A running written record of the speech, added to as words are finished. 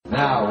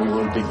Now we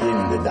will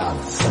begin the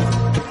dance.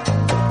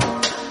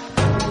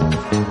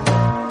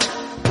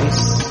 This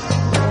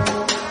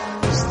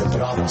is the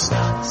Bronze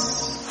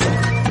Dance.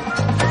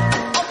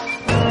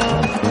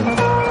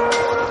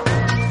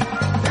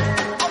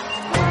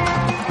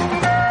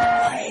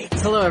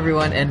 Hello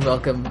everyone, and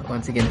welcome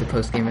once again to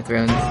Post Game of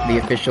Thrones, the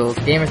official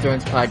Game of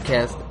Thrones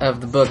podcast of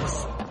the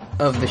books,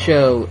 of the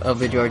show, of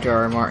the George R.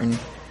 R. Martin.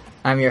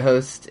 I'm your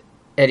host,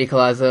 Eddie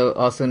Colazzo,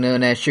 also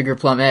known as Sugar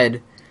Plum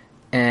Ed,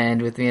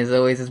 and with me as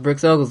always is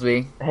Brooks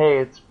Oglesby. Hey,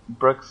 it's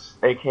Brooks,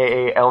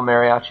 aka El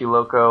Mariachi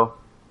Loco,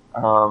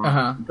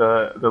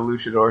 the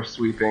luchador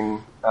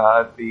sweeping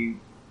the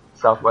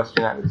Southwest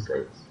United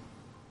States.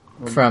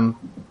 From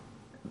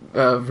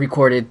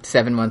recorded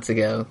 7 months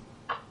ago.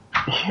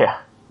 Yeah.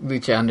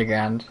 Lucha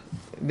Underground.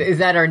 Is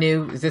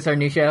this our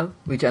new show?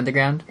 Lucha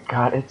Underground?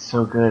 God, it's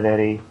so good,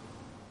 Eddie.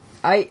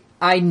 I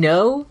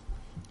know,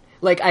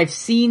 like, I've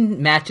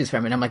seen matches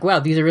from it, I'm like, wow,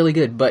 these are really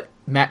good, but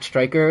Matt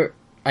Stryker,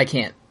 I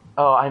can't.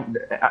 Oh,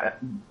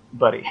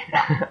 buddy,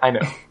 I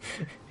know.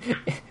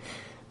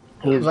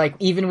 Like,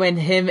 even when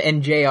him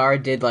and JR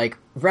did, like,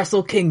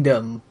 Wrestle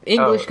Kingdom,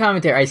 English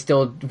commentary, I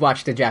still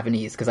watch the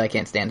Japanese, because I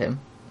can't stand him.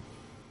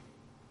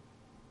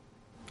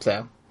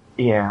 So.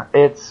 Yeah,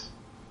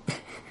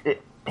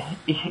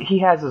 he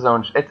has his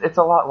own... It's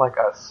a lot like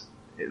us.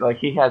 Like,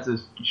 he has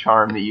his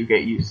charm that you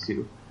get used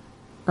to.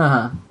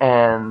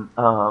 And,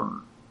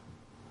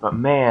 but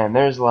man,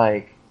 there's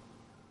like...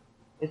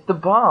 It's the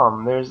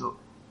bomb. There's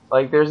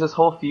this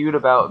whole feud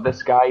about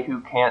this guy who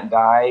can't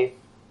die,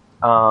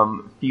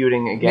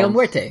 feuding against...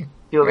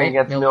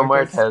 Against Mil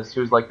Muertes,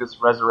 who's like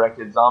this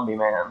resurrected zombie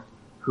man,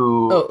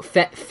 who... Oh,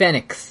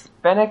 Fenix.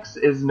 Fenix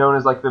is known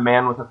as like the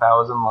man with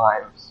 1,000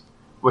 lives,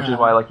 which is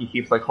why like he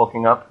keeps like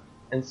hulking up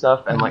and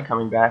stuff, and like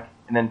coming back.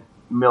 And then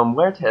Mil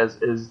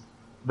Muertes is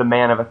the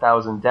man of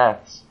 1,000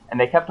 deaths. And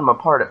they kept him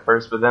apart at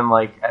first, but then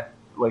like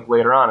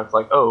later on, it's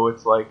like, oh,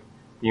 it's like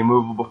the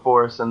immovable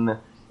force, and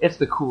it's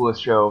the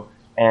coolest show.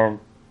 And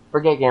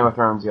forget Game of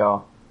Thrones,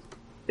 y'all.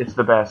 It's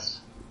the best.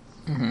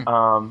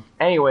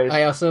 Anyways,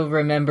 I also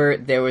remember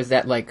there was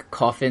that like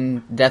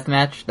coffin death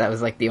match. That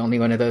was like the only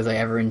one of those I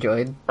ever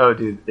enjoyed. Oh,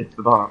 dude, it's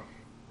the bomb.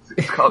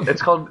 It's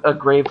called a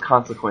Grave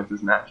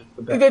Consequences match. It's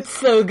the best. That's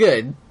so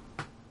good.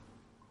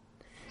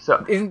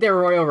 So, isn't there a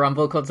Royal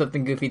Rumble called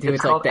something goofy too?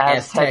 It's called like the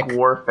Aztec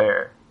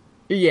Warfare.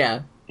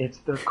 Yeah. It's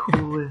the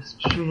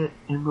coolest shit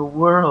in the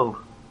world.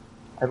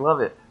 I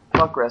love it.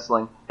 Fuck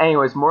wrestling.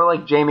 Anyways, more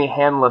like Jamie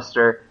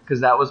Hanlister,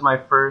 because that was my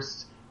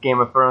first Game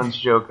of Thrones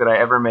joke that I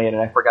ever made,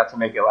 and I forgot to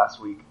make it last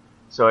week.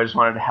 So I just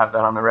wanted to have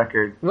that on the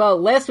record.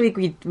 Well, last week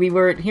we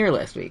weren't here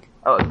last week.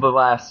 Oh, the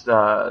last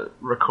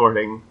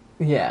recording.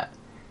 Yeah.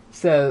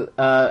 So,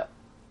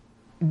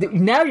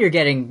 now you're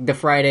getting the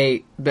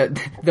Friday,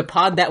 the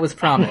pod that was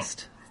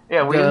promised.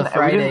 Yeah, we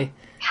didn't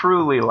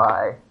truly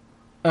lie.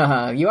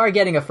 You are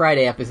getting a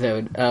Friday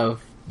episode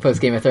of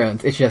Post Game of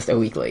Thrones. It's just a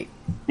week late.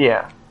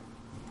 Yeah.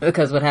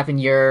 Because what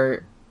happened?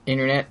 Your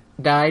internet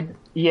died?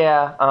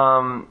 Yeah,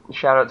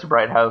 shout out to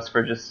Bright House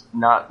for just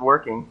not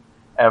working,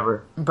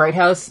 ever. Bright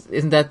House,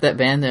 isn't that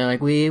band? They're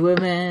like, we were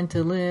meant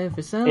to live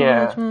for so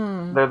much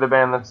more. They're the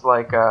band that's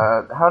like,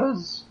 how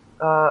does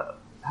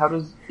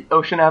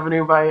Ocean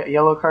Avenue by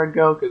Yellow Card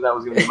go? Because that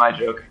was going to be my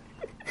joke.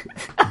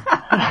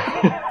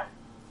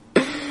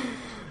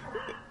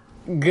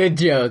 Good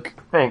joke.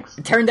 Thanks.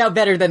 It turned out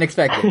better than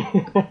expected.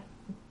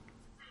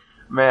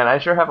 Man, I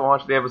sure haven't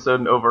watched the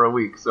episode in over a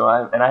week, so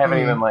I haven't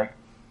even like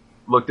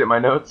looked at my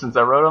notes since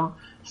I wrote them.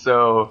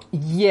 So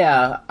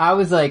yeah, I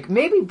was like,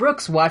 maybe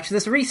Brooks watched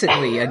this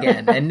recently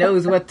again and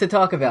knows what to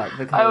talk about.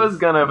 I was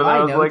gonna, but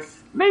I was like,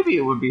 maybe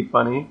it would be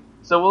funny.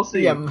 So we'll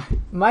see. Yeah,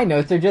 my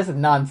notes are just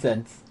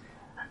nonsense.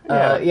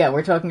 Yeah,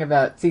 we're talking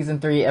about season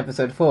 3,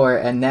 episode 4,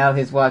 and now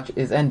his watch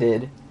is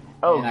ended.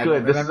 Oh, and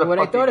good. I remember what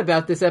I thought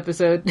about this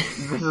episode.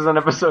 This is an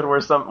episode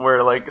where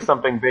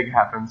something big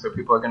happens, so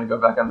people are going to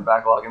go back on the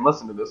backlog and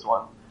listen to this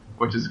one,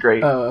 which is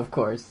great. Oh, of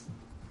course.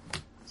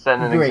 Set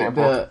an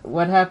example.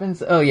 What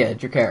happens? Oh yeah,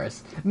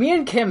 Dracarys. Me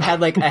and Kim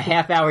had like a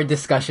half-hour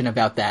discussion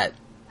about that.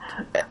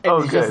 It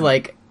was good. Just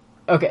like,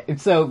 okay,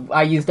 so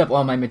I used up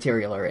all my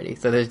material already,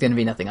 so there's going to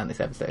be nothing on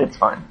this episode. It's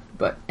fine.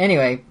 But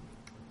anyway,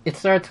 it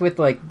starts with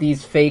like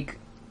these fake,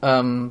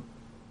 not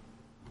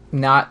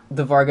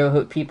the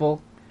Vargo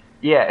people.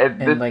 Yeah,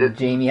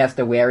 Jaime has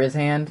to wear his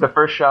hand. The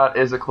first shot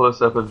is a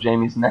close-up of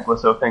Jaime's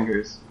necklace of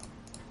fingers.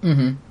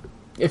 Mm-hmm.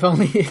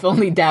 If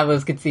only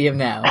Davos could see him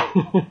now.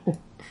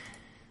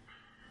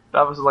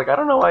 Davos is like, I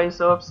don't know why he's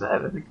so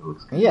upset. I think it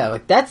looks good. Yeah,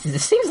 like it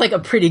seems like a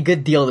pretty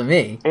good deal to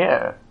me.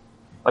 Yeah.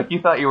 Like, you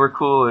thought you were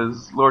cool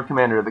as Lord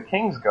Commander of the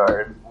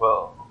Kingsguard.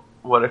 Well,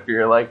 what if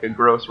you're like a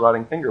gross,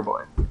 rotting finger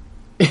boy?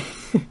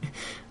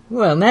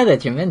 Well, now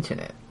that you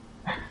mention it.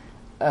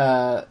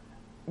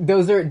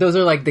 Those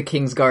are like the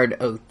Kingsguard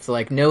oaths,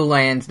 like no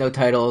lands, no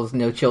titles,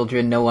 no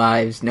children, no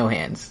wives, no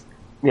hands.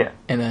 Yeah.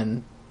 And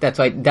then that's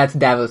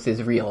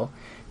Davos's real.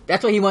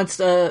 That's why he wants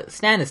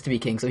Stannis to be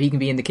king, so he can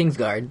be in the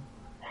Kingsguard.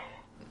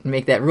 And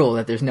make that rule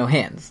that there's no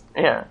hands.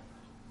 Yeah.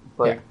 It's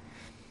like,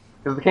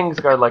 because the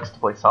Kingsguard likes to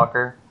play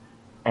soccer,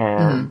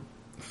 and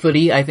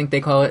Footy, I think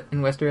they call it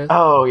in Westeros.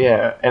 Oh,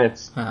 yeah, and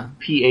it's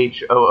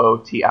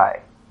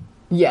Phooti.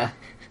 Yeah,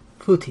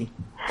 footy.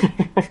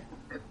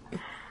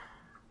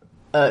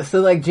 So,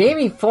 like,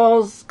 Jaime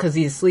falls because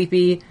he's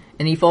sleepy,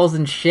 and he falls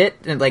in shit,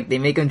 and, like, they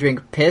make him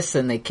drink piss,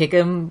 and they kick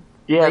him.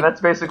 Yeah, like,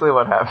 that's basically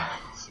what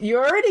happens. You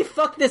already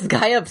fucked this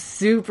guy up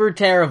super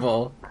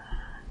terrible.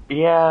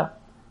 Yeah.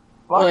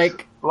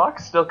 Like...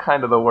 Locke's still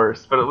kind of the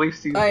worst, but at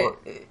least he's...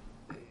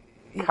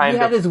 He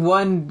had his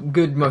one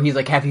good moment. He's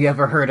like, have you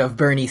ever heard of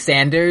Bernie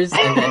Sanders?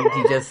 And then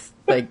he just,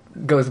 like,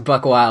 goes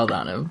buck wild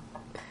on him.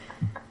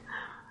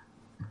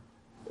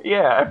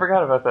 Yeah, I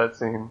forgot about that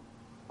scene.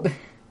 I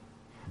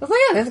was like,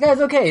 yeah, this guy's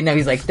okay. And now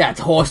he's like,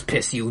 that's horse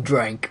piss you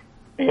drank.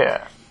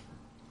 Yeah.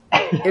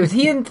 Was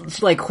he in,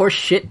 like, horse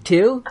shit,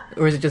 too?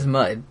 Or is it just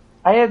mud?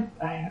 I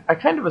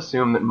kind of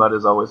assume that mud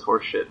is always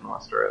horse shit in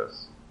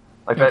Westeros.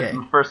 Like,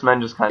 that First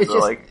Men just kind of,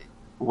 like,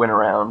 went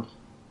around.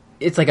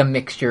 It's like a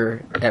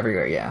mixture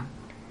everywhere, yeah.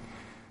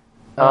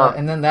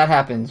 And then that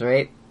happens,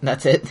 right?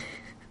 That's it.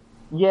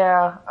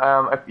 Yeah,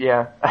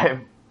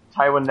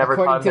 Tywin never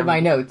taught him... According to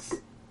my notes.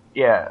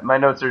 Yeah, my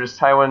notes are just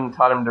Tywin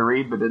taught him to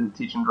read, but didn't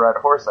teach him to ride a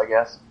horse, I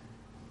guess.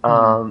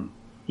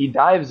 He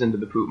dives into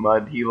the poop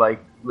mud. He,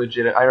 like,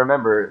 I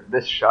remember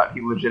this shot.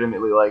 He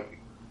legitimately, like,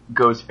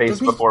 goes face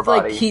before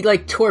body. Like, he,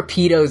 like,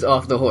 torpedoes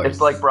off the horse.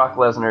 It's like Brock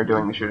Lesnar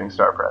doing the shooting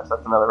star press.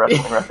 That's another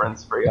wrestling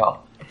reference for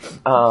y'all.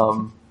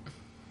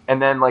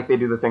 And then, like, they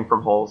do the thing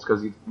from Holes,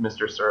 because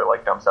Mr. Sir,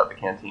 like, dumps out the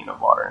canteen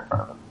of water in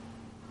front of him.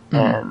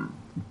 And,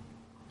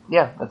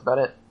 yeah, that's about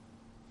it.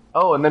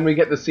 Oh, and then we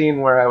get the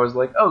scene where I was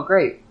like, oh,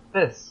 great,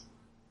 this.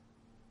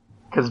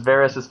 Because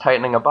Varys is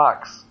tightening a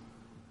box.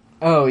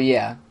 Oh,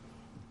 yeah.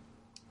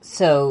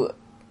 So,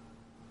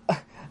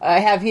 I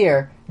have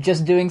here,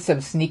 just doing some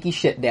sneaky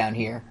shit down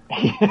here.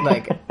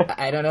 Like,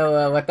 I don't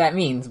know what that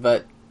means,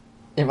 but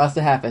it must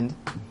have happened.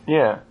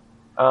 Yeah.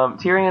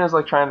 Tyrion is,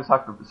 like, trying to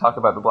talk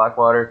about the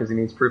Blackwater because he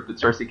needs proof that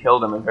Cersei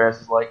killed him, and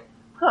Varys is like,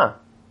 huh.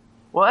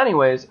 Well,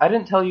 anyways, I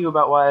didn't tell you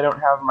about why I don't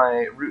have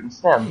my root and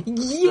stem.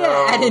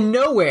 Yeah, out of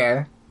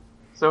nowhere.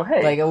 So,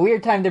 hey. Like, a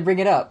weird time to bring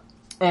it up.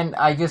 And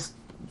I just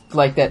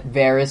like that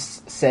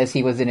Varys says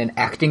he was in an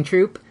acting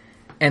troupe,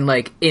 and,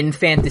 like, in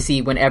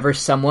fantasy, whenever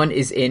someone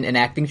is in an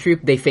acting troupe,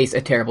 they face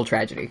a terrible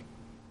tragedy.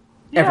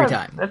 Yeah, every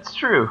time. That's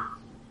true.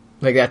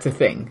 Like, that's a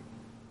thing.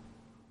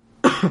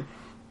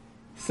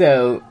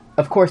 So,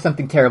 of course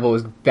something terrible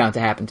was bound to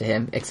happen to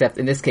him, except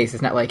in this case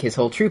it's not like his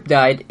whole troop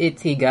died,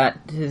 he got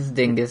his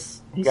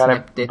dingus. He got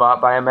it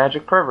bought by a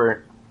magic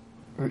pervert.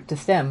 Root to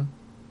stem.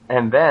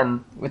 And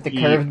then... With the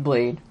curved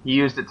blade. He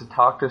used it to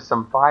talk to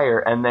some fire,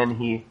 and then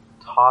he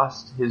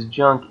tossed his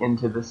junk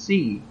into the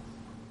sea.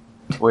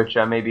 Which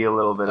may be a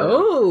little bit of...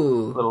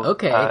 Oh!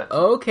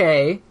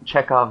 Okay.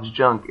 Chekhov's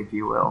junk, if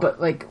you will. But,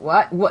 like,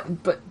 what?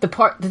 But the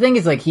thing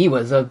is, like, he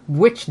was a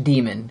witch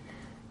demon.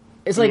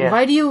 It's like,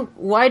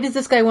 why does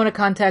this guy want to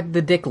contact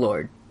the Dick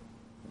Lord?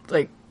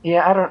 Like...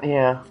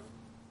 Yeah.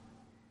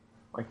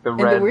 Like the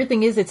red... And the weird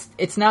thing is,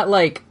 it's not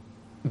like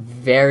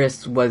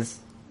Varys was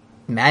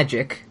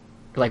magic.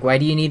 Like, why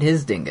do you need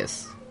his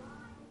dingus?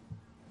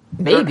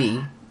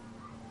 Maybe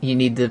you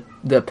need the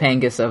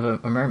pangus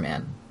of a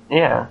merman.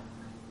 Yeah.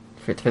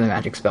 For the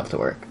magic spell to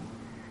work.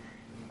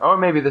 Or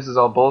maybe this is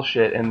all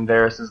bullshit, and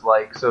Varys is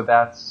like, so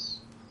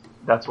that's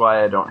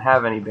why I don't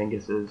have any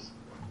binguses.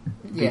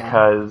 Yeah.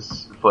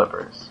 Because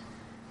flippers.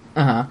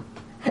 Uh-huh.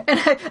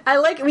 And I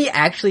like we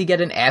actually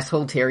get an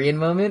asshole Tyrion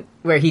moment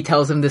where he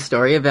tells him this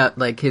story about,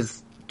 like,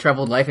 his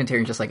troubled life, and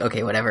Tyrion's just like,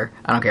 okay, whatever,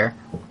 I don't care.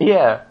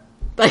 Yeah.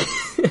 Like...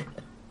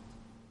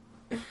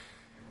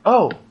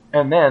 Oh,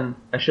 and then,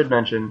 I should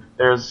mention,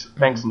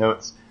 thanks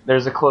notes,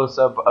 there's a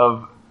close-up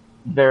of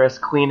Varys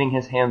cleaning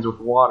his hands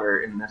with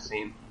water in this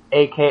scene.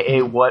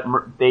 AKA what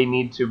they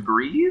need to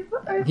breathe?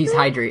 He's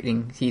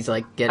hydrating. He's,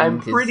 like, getting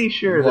I'm pretty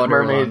sure that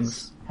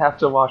mermaids have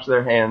to wash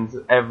their hands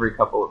every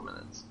couple of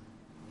minutes.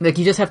 Like,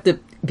 you just have to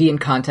be in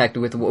contact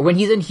with... When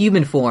he's in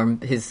human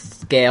form, his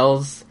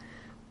scales...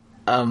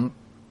 how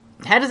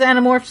does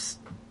Animorphs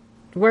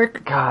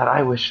work? God,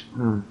 I wish...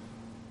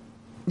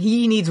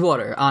 He needs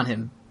water on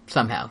him,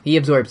 somehow. He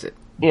absorbs it.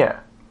 Yeah.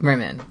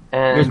 Merman.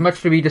 And there's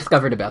much to be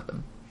discovered about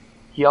them.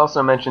 He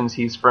also mentions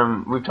he's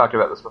from... We've talked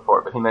about this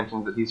before, but he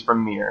mentions that he's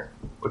from Myr,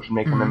 which would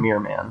make him a Myr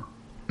man.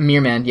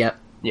 Myr man, yep.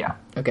 Yeah.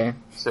 Okay.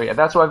 So yeah,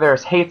 that's why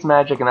Varys hates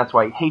magic, and that's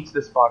why he hates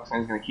this box, and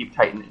he's going to keep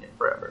tightening it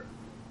forever.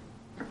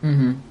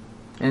 Mm-hmm.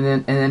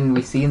 And then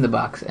we see in the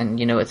box, and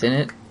you know what's in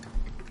it?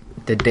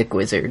 The Dick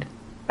Wizard.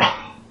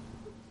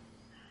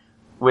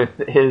 With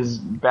his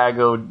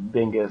bagoed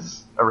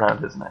bingus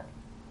around his neck.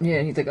 Yeah,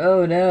 and he's like,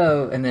 oh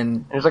no, and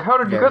then... And he's like, how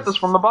did you get this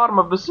from the bottom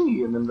of the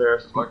sea? And then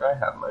Varys is like, I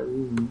have my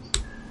reasons.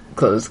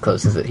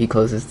 Closes it. He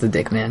closes the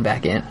Dick Man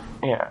back in.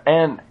 Yeah,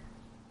 and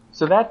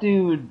so that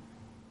dude...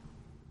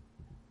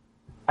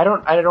 I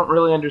don't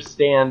really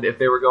understand if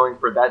they were going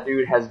for that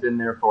dude has been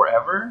there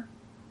forever,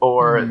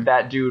 or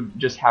that dude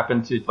just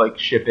happened to, like,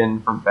 ship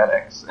in from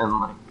FedEx and,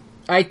 like...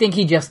 I think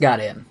he just got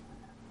in.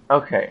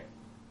 Okay.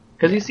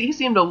 Because he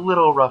seemed a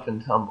little rough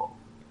and tumble.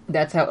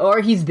 That's how,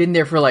 or he's been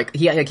there for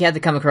he had to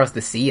come across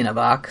the sea in a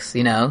box,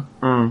 you know?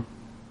 Mm.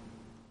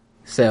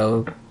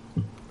 So,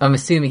 I'm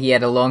assuming he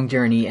had a long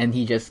journey and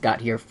he just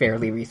got here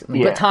fairly recently.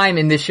 Yeah. But time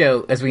in this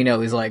show, as we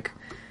know, is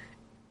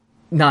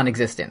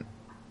non-existent.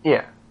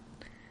 Yeah.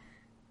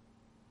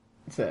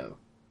 So,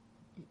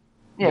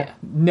 Yeah.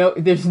 no,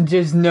 there's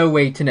just no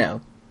way to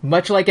know.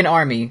 Much like an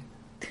army,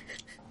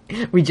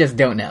 we just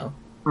don't know.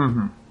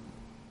 Mm-hmm.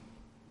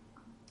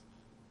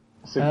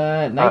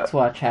 So, Night's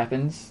Watch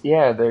happens.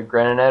 yeah, the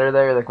Gran and Ed are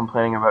there. They're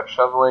complaining about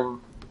shoveling.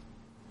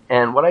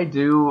 And what I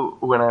do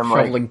when I'm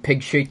Shoveling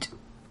pig shit.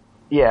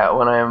 yeah,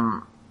 when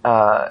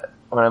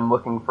I'm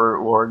looking for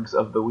wargs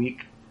of the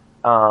week,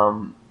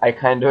 I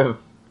kind of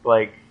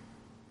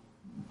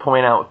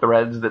point out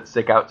threads that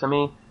stick out to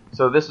me.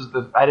 So this is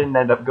I didn't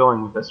end up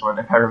going with this one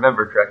if I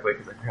remember correctly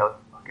because I barely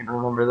fucking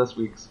remember this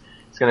week's.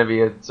 It's going to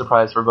be a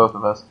surprise for both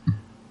of us.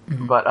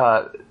 Mm-hmm.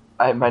 But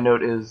my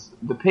note is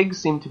the pigs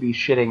seem to be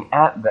shitting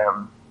at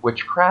them,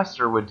 which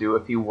Craster would do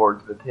if he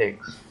warged the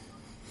pigs.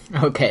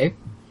 Okay.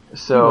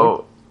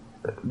 So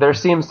there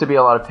seems to be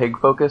a lot of pig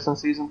focus in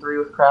season 3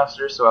 with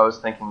Craster, so I was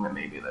thinking that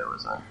maybe there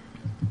was a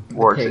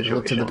warg Pig, situation.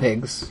 look to the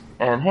pigs.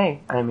 And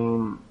hey, I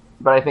mean,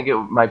 but I think it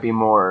might be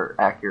more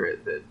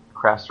accurate that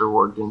Craster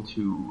warged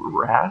into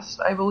Rast,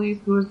 I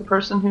believe, who is the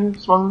person who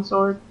swung the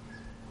sword.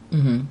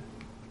 Mm-hmm.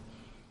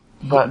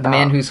 But The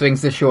man who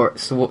swings the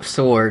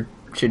sword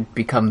should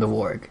become the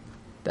warg.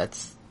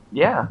 That's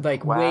yeah, way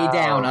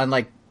down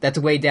on that's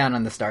way down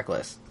on the Stark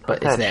list, but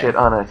it's that there. shit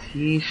on a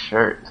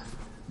t-shirt.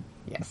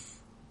 Yes,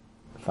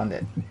 fund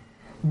it.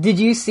 Did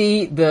you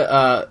see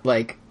the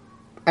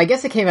I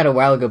guess it came out a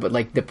while ago, but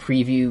the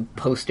preview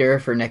poster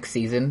for next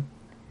season?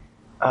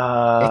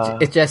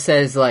 It just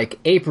says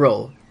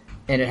April,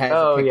 and it has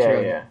a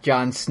picture of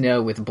Jon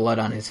Snow with blood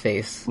on his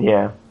face.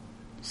 Yeah.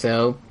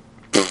 So,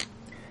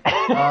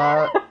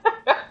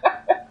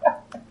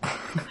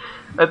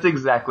 that's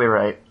exactly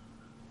right.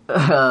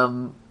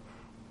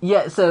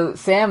 Yeah, so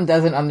Sam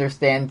doesn't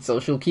understand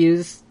social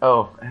cues.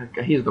 Oh,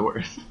 he's the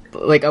worst.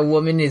 A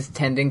woman is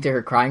tending to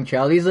her crying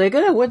child. He's like,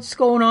 oh, what's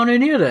going on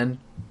in here then?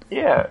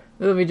 Yeah.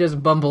 Let me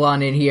just bumble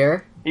on in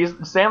here.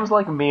 Sam's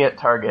like me at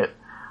Target,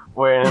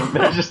 when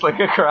there's just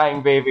a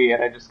crying baby,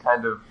 and I just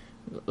kind of...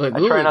 I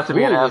try not to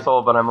be an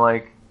asshole, but I'm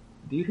like,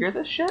 do you hear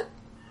this shit?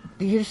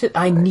 Do you hear shit?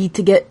 I need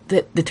to get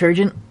the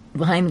detergent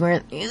behind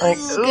where...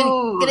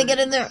 Gonna get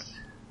in there.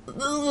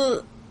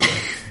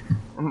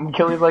 And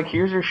Kelly's like,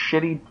 here's your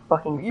shitty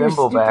fucking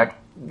thimble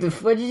back.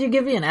 What did you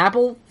give me? An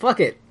apple? Fuck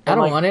it. I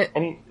don't want it.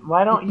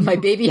 Why don't you... My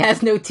baby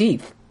has no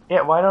teeth.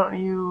 Yeah, why don't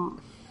you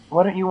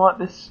want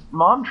this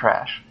mom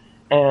trash?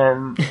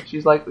 And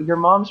she's like, your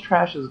mom's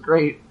trash is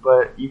great,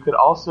 but you could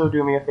also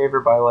do me a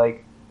favor by,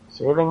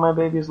 saving my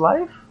baby's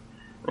life?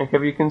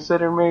 Have you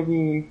considered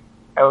maybe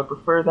I would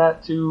prefer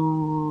that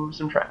to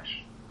some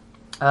trash?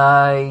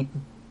 I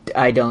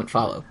don't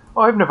follow.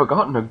 Oh, I've never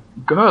gotten a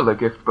girl a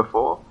gift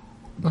before.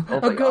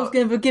 A girl's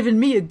never given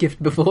me a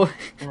gift before.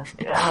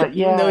 Yeah.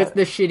 Even though it's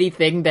the shitty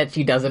thing that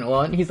she doesn't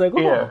want. He's like, oh,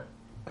 yeah.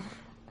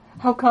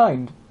 How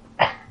kind.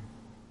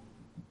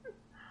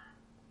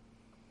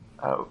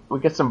 We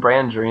get some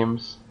Bran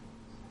dreams,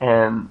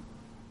 and...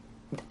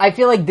 I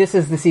feel like this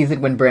is the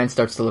season when Bran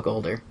starts to look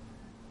older.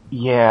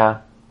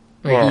 Yeah.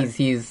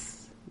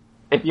 He's...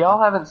 If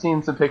y'all haven't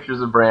seen some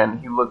pictures of Bran,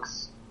 he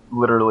looks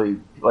literally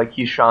like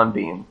he's Sean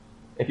Bean.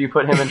 If you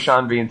put him and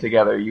Sean Bean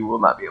together, you will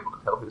not be able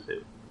to tell who's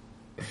who.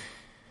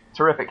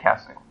 Terrific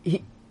casting.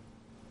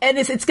 And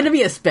it's going to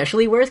be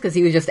especially worse because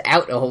he was just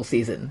out a whole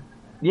season.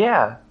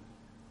 Yeah.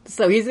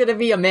 So he's going to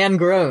be a man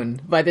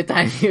grown by the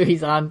time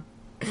he's on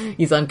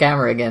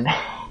camera again.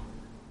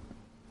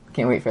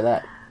 Can't wait for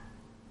that.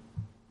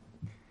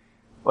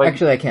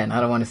 Actually, I can. I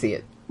don't want to see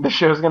it. The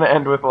show's going to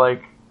end with,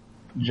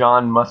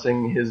 Jon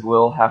mussing his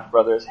little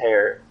half-brother's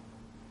hair.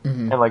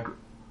 Mm-hmm. And,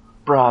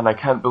 Bron, I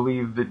can't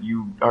believe that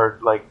you are,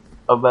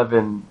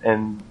 11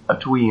 and a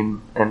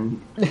tween.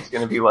 And he's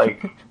going to be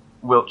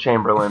Wilt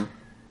Chamberlain.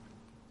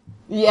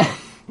 Yeah.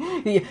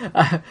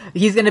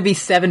 He's going to be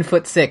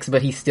 7'6",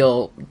 but he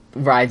still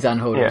rides on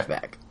Hodor's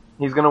back.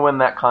 He's going to win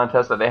that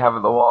contest that they have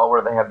at the wall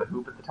where they have the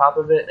hoop at the top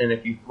of it, and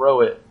if you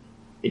throw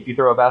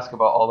a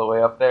basketball all the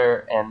way up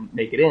there and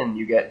make it in,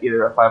 you get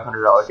either a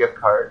 $500 gift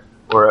card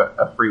or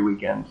a free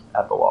weekend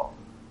at the wall.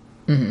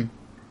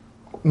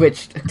 Mm-hmm.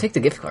 Which, take the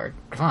gift card.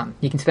 Come on,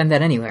 you can spend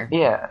that anywhere.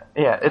 Yeah.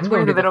 It's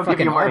weird that they don't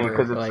give you money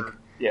because it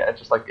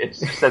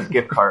just says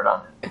gift card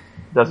on it.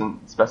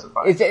 Doesn't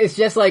specify. It's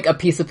just like a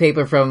piece of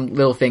paper from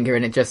Littlefinger,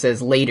 and it just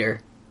says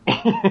later,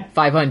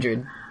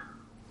 500.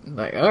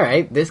 All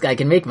right, this guy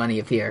can make money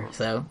appear.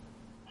 So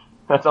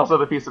that's also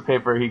the piece of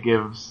paper he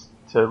gives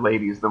to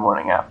ladies the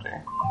morning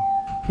after.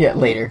 Yeah,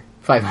 later,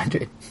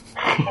 500.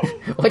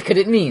 What could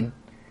it mean?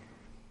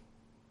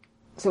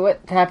 So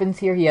what happens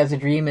here? He has a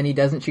dream and he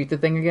doesn't shoot the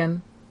thing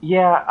again.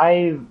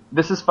 Yeah,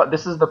 this is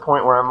the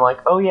point where I'm like,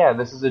 oh yeah,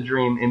 this is a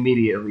dream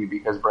immediately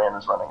because Bran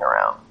is running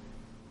around.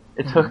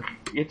 It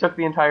took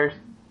the entire,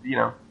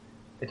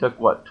 it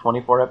took,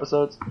 24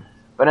 episodes?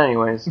 But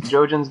anyways,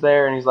 Jojen's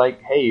there, and he's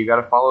like, hey, you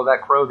gotta follow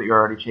that crow that you're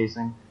already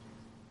chasing.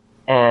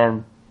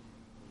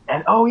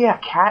 And oh yeah,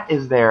 Kat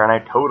is there, and I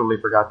totally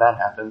forgot that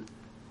happened.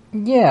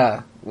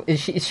 Yeah.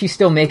 She's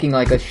still making,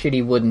 like, a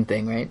shitty wooden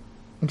thing, right?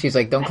 And she's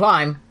like, don't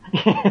climb.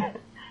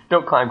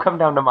 Don't climb, come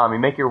down to mommy,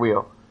 make your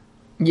wheel.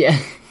 Yeah.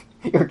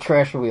 Your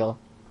trash wheel.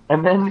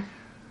 And then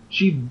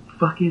she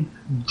fucking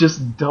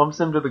just dumps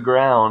him to the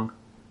ground,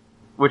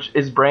 which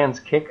is Bran's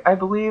kick, I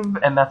believe,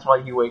 and that's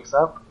why he wakes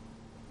up.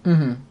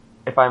 Mm-hmm.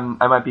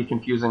 I might be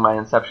confusing my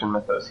Inception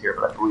mythos here,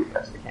 but I believe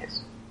that's the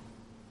case.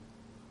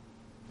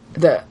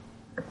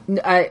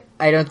 I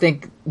don't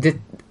think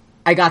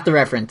I got the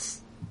reference.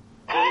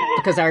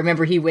 Because I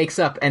remember he wakes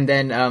up and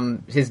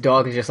then his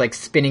dog is just like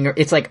spinning.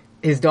 It's like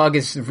his dog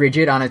is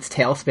rigid on its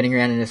tail, spinning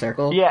around in a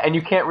circle. Yeah, and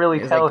you can't really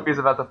tell if he's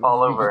about to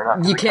fall over or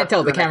not. You can't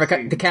tell. The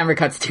camera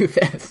cuts too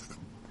fast.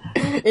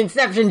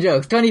 Inception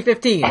jokes,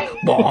 2015.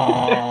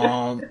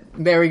 Boom.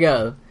 There we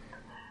go.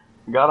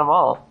 Got them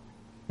all.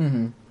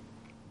 Mm-hmm.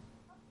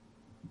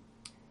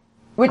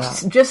 Which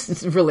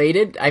just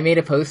related. I made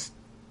a post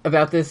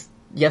about this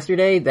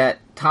yesterday that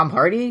Tom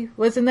Hardy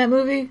was in that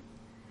movie.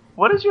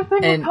 What is your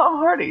thing with Tom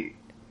Hardy?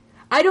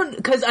 I don't,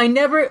 because I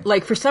never,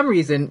 like, for some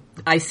reason,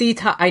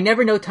 I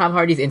never know Tom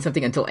Hardy's in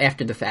something until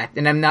after the fact,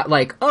 and I'm not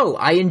like, oh,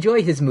 I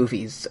enjoy his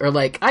movies, or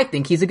like, I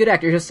think he's a good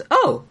actor, just,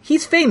 oh,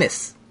 he's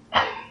famous.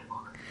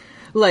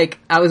 Like,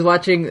 I was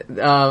watching,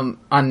 on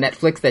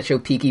Netflix that show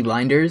Peaky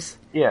Blinders.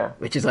 Yeah.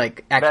 Which is,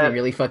 like, actually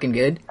really fucking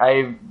good.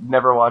 I've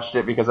never watched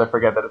it because I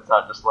forget that it's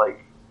not just, like,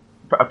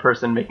 a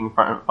person making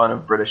fun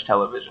of British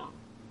television.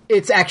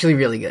 It's actually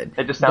really good.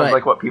 It just sounds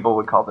like what people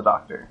would call The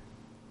Doctor.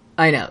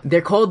 I know.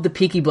 They're called the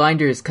Peaky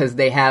Blinders because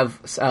they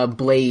have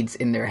blades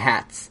in their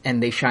hats,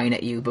 and they shine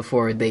at you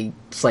before they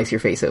slice your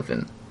face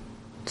open.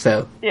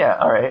 So... Yeah,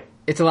 alright.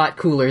 It's a lot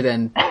cooler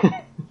than...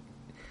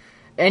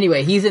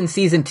 Anyway, he's in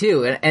season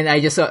 2, and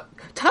I just saw...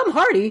 Tom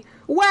Hardy?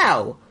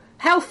 Wow!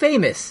 How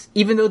famous!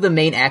 Even though the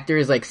main actor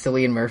is, like,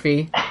 Cillian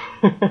Murphy.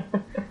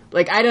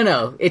 Like, I don't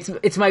know.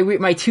 It's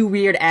my two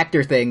weird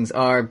actor things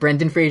are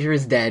Brendan Fraser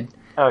is dead.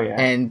 Oh,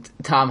 yeah. And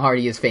Tom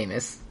Hardy is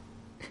famous.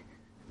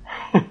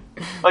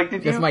 Like,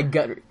 did you... That's my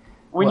gut...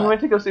 When you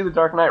went to go see The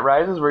Dark Knight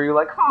Rises, were you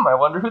like, I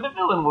wonder who the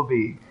villain will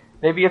be?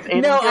 Maybe it's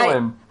Aidan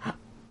Gillen.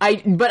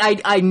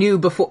 I knew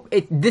before...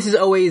 This is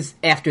always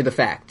after the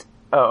fact.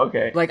 Oh,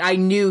 okay. Like, I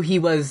knew he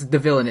was the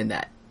villain in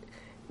that.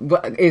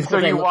 But so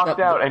you walked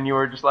out and you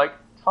were just like,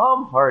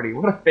 Tom Hardy,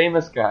 what a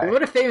famous guy.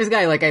 What a famous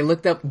guy. Like, I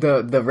looked up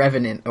the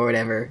Revenant or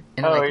whatever,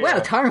 and I'm like, wow,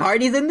 Tom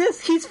Hardy's in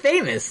this? He's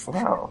famous.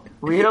 Wow.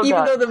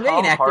 Even though the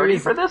main actor Hardy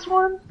is... for this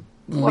one?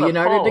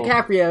 Leonardo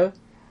DiCaprio.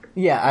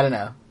 Yeah, I don't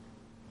know.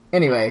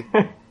 Anyway.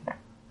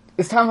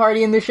 Is Tom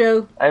Hardy in this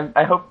show?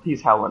 I hope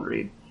he's Howland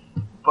Reed.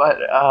 But,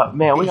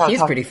 man,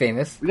 he's pretty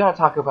famous. We gotta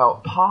talk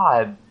about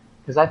Pod,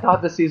 because I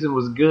thought the season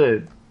was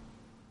good.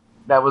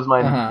 That was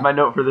my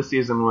note for the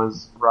season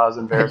was Roz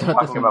and Varys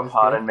talking about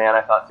Pod, and man,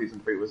 I thought season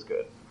 3 was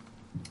good.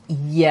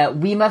 Yeah,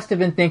 we must have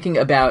been thinking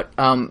about,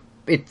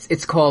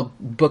 it's called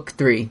Book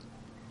 3.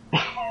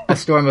 A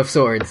Storm of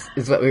Swords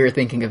is what we were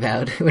thinking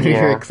about when we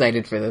were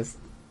excited for this.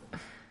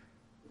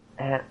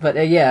 But,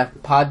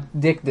 Pod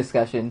Dick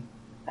discussion.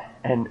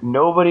 And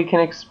nobody can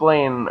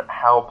explain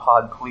how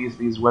Pod pleased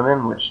these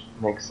women, which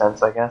makes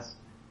sense, I guess.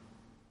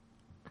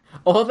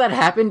 All that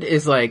happened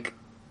is, like,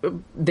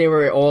 they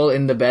were all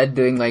in the bed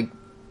doing, like,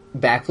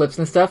 backflips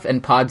and stuff,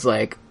 and Pod's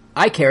like,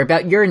 I care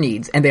about your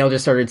needs, and they all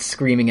just started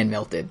screaming and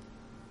melted.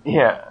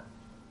 Yeah.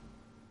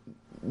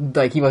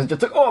 Like, he wasn't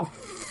just like, oh,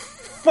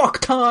 fuck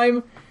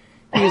time!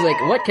 He was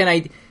like, what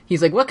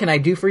can I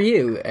do for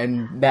you?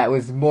 And that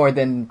was more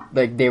than,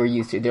 like, they were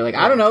used to. They're like,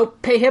 I don't know,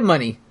 pay him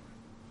money.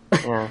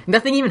 Yeah.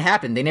 Nothing even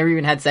happened. They never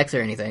even had sex or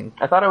anything.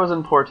 I thought it was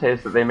in poor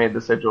taste that they made the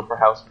sigil for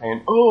House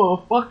Pain. Oh,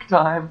 fuck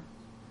time!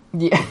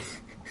 Yeah.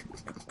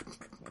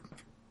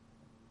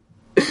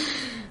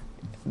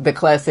 The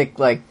classic,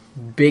 like,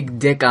 big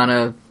dick on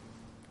a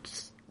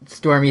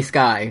stormy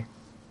sky.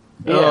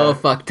 Yeah. Oh,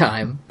 fuck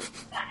time.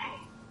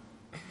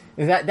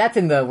 That's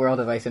in the World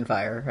of Ice and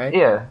Fire, right?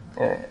 Yeah.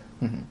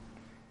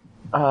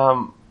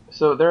 Mm-hmm.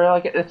 So they're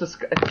like,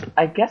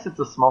 I guess it's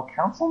a small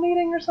council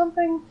meeting or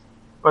something,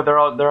 but they're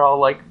all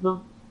like,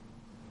 the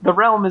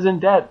realm is in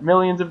debt,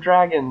 millions of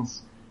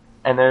dragons,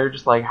 and they're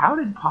just like, how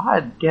did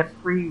Pod get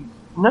free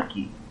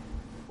Nookie?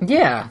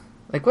 Yeah.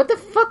 Like, what the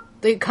fuck?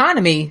 The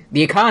economy.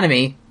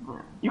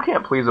 You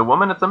can't please a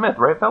woman, it's a myth,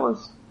 right,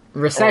 fellas?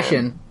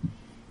 Recession.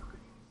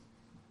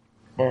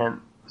 And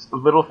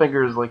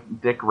Littlefinger's,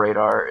 like, dick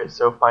radar is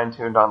so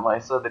fine-tuned on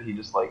Lysa that he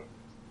just, like,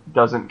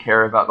 doesn't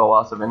care about the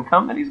loss of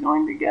income that he's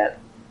going to get.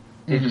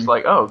 He's just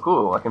like, oh,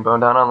 cool, I can bone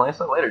down on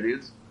Lysa later,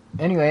 dudes.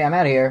 Anyway, I'm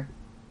out of here.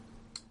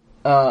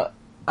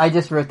 I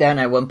just wrote down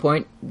at one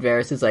point,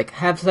 Varys is like,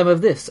 have some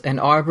of this, an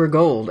arbor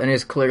gold, and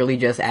it's clearly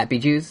just appy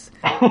juice.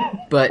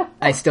 But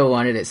I still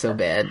wanted it so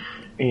bad.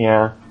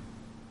 Yeah.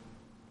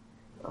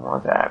 I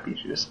want the appy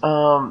juice.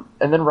 And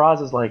then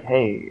Roz is like,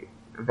 hey,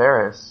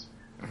 Varys,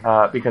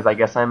 because I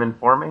guess I'm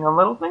informing on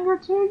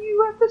Littlefinger to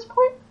you at this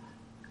point.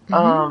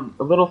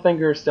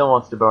 Littlefinger still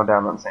wants to bone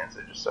down on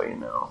Sansa, just so you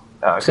know.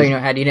 So you know,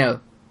 how do you know?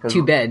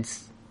 2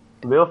 beds.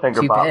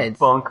 Littlefinger bought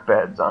bunk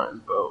beds on his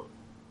boat.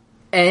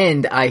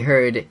 And I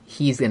heard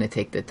he's gonna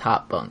take the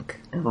top bunk.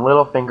 And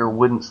Littlefinger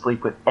wouldn't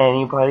sleep with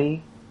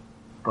anybody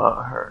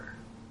but her.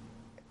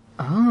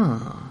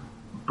 Oh.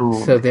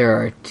 Boom. So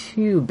there are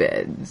 2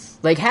 beds.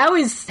 Like,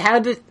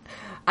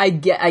 I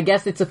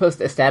guess it's supposed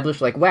to establish,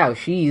 like, wow,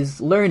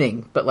 she's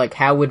learning, but, like,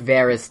 how would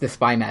Varys, the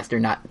spy master,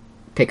 not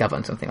pick up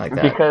on something like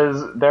that?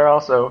 Because they're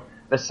also,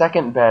 the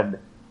second bed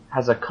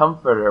has a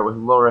comforter with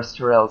Loras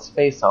Tyrell's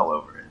face all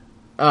over it.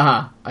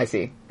 Uh-huh, I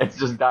see. It's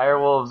just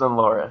direwolves and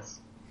Loras.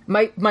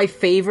 My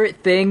favorite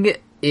thing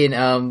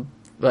in,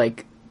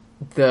 like,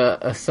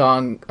 A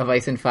Song of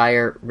Ice and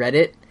Fire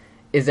Reddit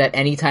is that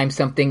anytime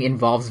something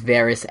involves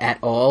Varys at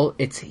all,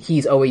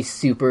 he's always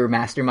super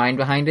mastermind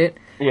behind it.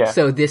 Yeah.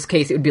 So this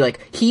case, it would be like,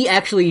 he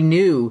actually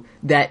knew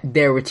that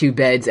there were 2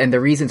 beds and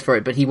the reasons for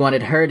it, but he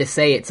wanted her to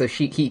say it so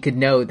he could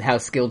know how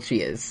skilled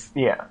she is.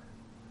 Yeah.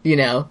 You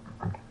know?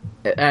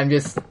 I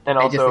just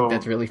think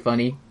that's really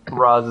funny.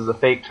 Raz is a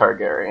fake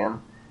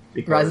Targaryen.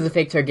 Raz is a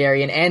fake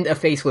Targaryen and a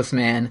faceless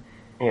man.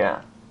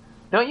 Yeah.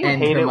 Don't you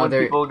And hate her it mother-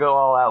 when people go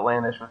all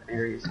outlandish with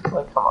theories?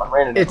 Like, come on,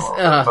 rein it in It's, a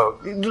little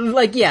bit, folks.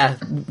 like, yeah,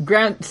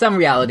 ground some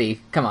reality.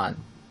 Come on.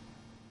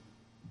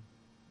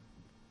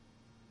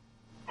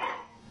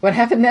 What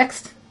happened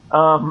next?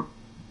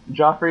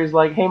 Joffrey's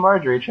like, hey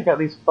Marjorie, check out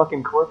these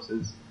fucking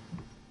corpses.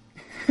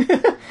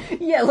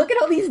 Yeah, look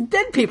at all these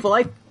dead people.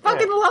 I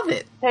fucking love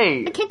it.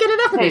 Hey, I can't get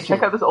enough of hey, this check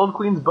shit. out this old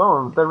queen's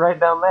bones. They're right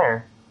down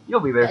there. You'll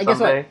be there Hey, guess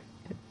someday.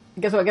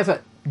 Guess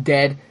what?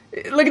 Dead.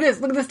 Look at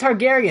this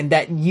Targaryen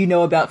that you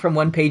know about from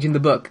one page in the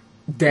book.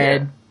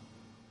 Dead.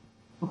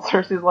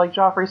 Cersei's like,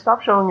 Joffrey,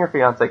 stop showing your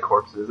fiancé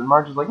corpses. And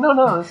Marge is like,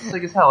 no, this is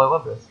sick as hell. I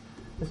love this.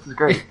 This is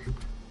great.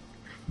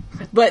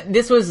 But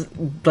this was,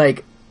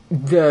 like,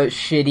 the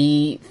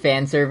shitty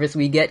fan service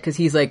we get, because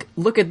he's like,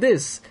 look at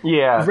this.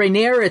 Yeah.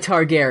 Rhaenyra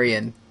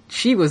Targaryen.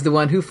 She was the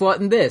one who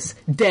fought in this.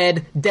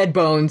 Dead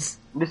bones.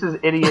 This is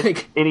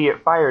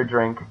idiot fire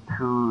drink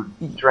who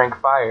drank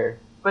fire,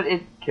 but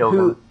it killed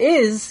Who him.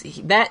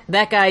 is, that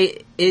guy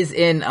is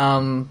in,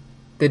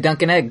 the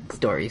Dunk and Egg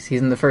stories.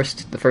 He's in the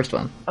first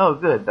one. Oh,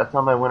 good. That's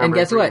on my winner. And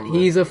guess what?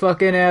 He's a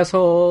fucking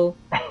asshole.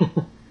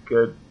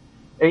 Good.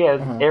 Oh, yeah,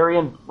 it's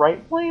Arian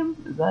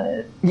Brightflame? Is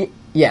that it?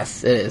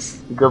 Yes, it is.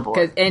 Good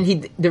boy.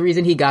 And the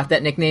reason he got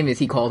that nickname is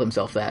he called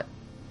himself that.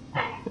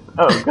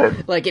 Oh,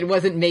 good. Like, it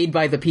wasn't made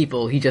by the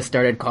people. He just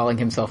started calling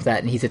himself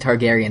that, and he's a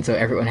Targaryen, so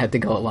everyone had to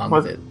go along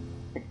with it.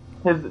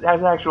 His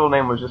actual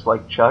name was just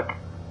like Chuck.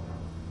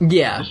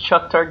 Yeah. Just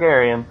Chuck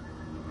Targaryen.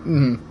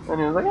 Mm-hmm. And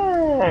he was like,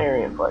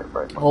 Arian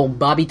Brightflame. Old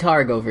Bobby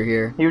Targ over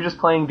here. He was just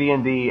playing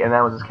D&D, and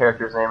that was his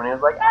character's name, and he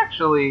was like,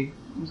 actually,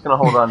 I'm just gonna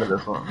hold on to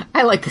this one.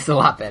 I like this a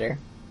lot better.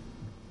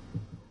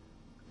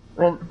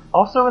 And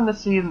also in the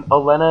scene,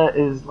 Olenna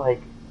is,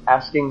 like,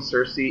 asking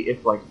Cersei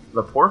if, like,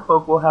 the poor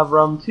folk will have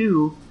rum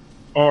too,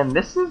 and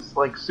this is,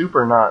 like,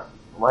 super not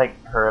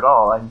like her at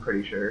all, I'm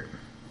pretty sure.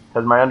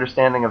 Because my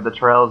understanding of the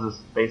Tyrells is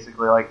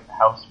basically, like,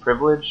 house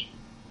privilege,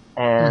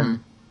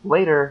 and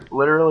later,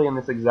 literally in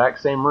this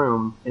exact same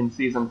room in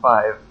Season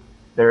 5,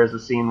 there is a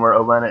scene where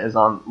Olenna is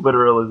on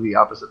literally the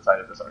opposite side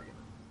of this argument.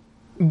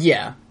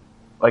 Yeah.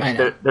 Like,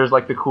 there's,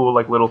 like, the cool,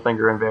 like,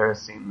 Littlefinger and Varys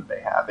scene that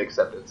they have,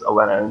 except it's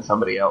Olenna and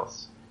somebody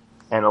else.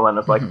 And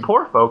Olenna's like,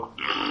 poor folk.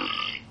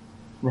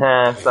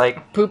 Nah, it's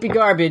like... Poopy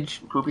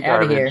garbage. Poopy Out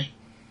garbage. of here.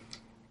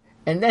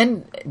 And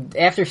then,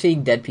 after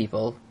seeing dead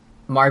people,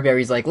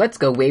 Marbury's like, let's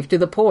go wave to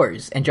the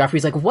pores. And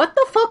Joffrey's like, what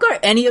the fuck are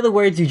any of the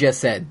words you just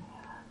said?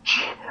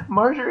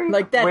 Marjorie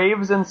Like that-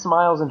 waves and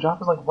smiles, and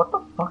Joffrey's like, what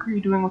the fuck are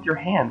you doing with your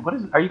hand?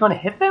 Are you going to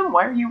hit them?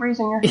 Why are you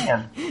raising your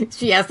hand?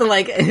 She has to,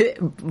 like,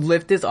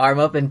 lift his arm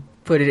up and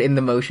put it in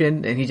the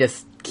motion, and he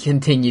just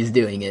continues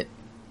doing it.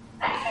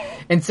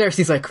 And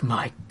Cersei's like,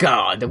 my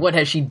god, what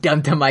has she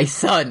done to my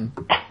son?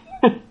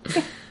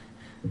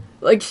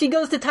 Like, she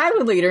goes to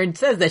Tywin later and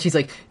says that she's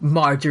like,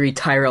 Marjorie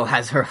Tyrell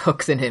has her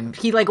hooks in him.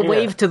 He, like,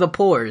 waved to the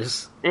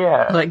pores.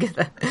 Yeah. Like,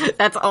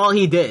 that's all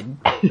he did.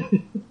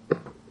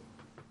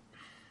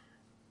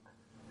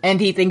 And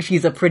he thinks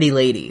she's a pretty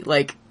lady.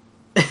 Like,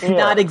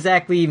 not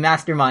exactly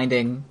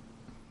masterminding.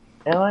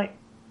 And, like,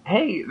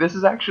 hey, this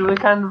is actually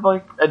kind of,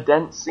 like, a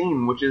dense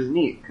scene, which is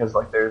neat, because,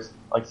 like, there's,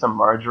 like, some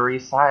Marjorie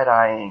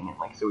side-eyeing, and,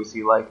 like, so we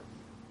see, like,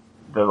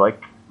 the,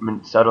 like,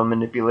 subtle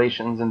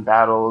manipulations and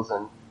battles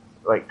and,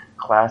 like,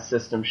 class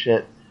system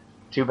shit.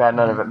 Too bad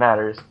none of it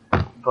matters.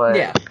 But,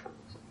 Yeah.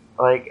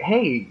 like,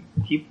 hey,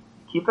 keep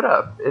it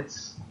up.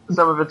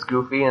 Some of it's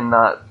goofy and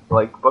not,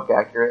 like, book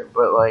accurate,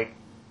 but, like,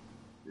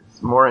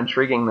 it's more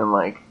intriguing than,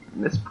 like,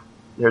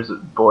 there's a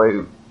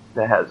boy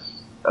that has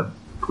a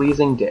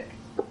pleasing dick.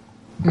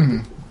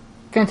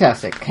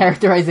 Fantastic.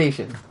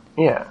 Characterization.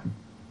 Yeah.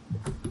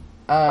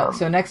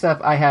 So next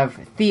up, I have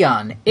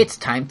Theon. It's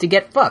time to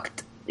get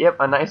fucked. Yep,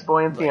 a nice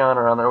boy and Theon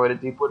are on their way to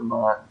Deepwood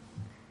Mont.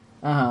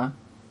 Uh-huh.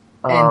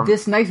 And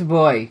this nice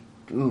boy,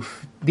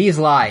 oof, these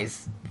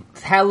lies.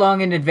 How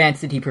long in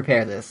advance did he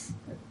prepare this?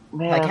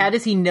 Man, Like, how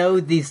does he know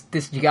this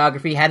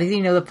geography? How does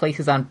he know the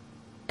places on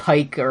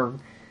Pike or...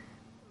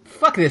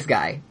 Fuck this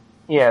guy.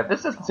 yeah,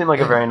 this doesn't seem like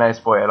a very nice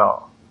boy at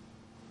all.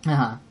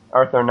 Uh-huh.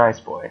 Arthur Nice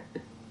Boy.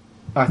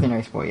 Arthur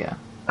Nice Boy, yeah.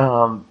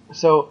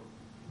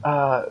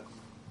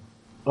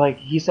 Like,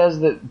 he says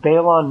that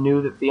Balon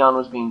knew that Theon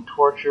was being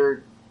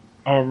tortured,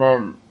 and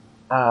then,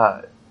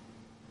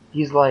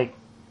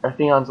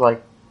 Theon's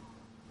like,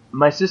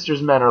 my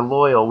sister's men are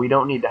loyal, we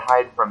don't need to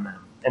hide from them.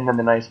 And then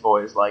the nice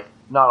boy is like,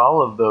 not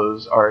all of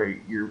those are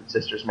your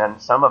sister's men,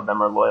 some of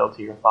them are loyal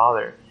to your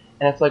father.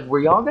 And it's like, were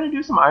y'all gonna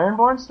do some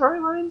Ironborn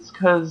storylines?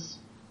 Cause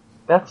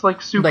that's,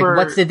 like, super... Like,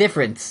 what's the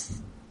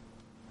difference?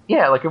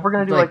 Yeah, like, if we're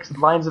gonna do, like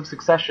lines of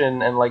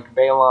succession and, like,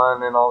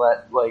 Balon and all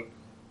that, like,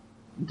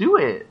 do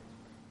it.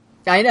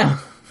 I know.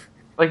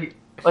 Like,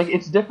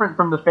 it's different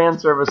from the fan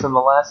service in the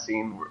last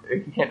scene. Where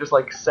you can't just,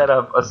 like, set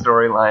up a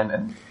storyline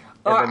and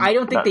I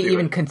don't think they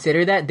even it.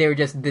 consider that. They were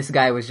just, this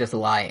guy was just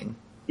lying.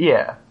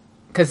 Yeah.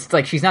 Because it's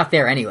like, she's not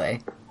there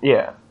anyway.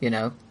 Yeah. You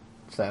know?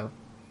 So.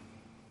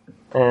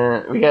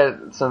 And we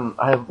got some,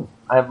 I'm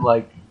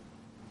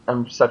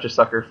such a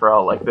sucker for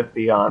all, like, the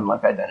Theon,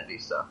 like, identity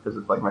stuff, because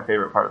it's, like, my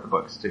favorite part of the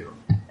books, too.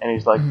 And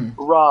he's like,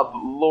 Robb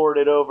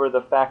lorded over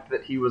the fact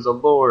that he was a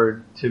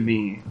lord to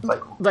me. It's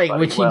like,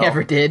 which he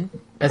never did,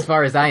 as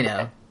far as I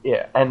know.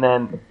 Yeah, and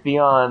then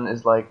Theon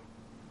is like,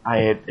 I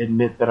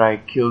admit that I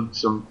killed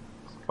some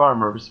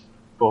farmers'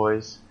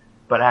 boys,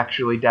 but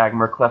actually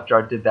Dagmar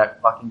Cleftjar did that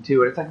fucking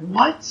too. And it's like,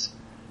 what?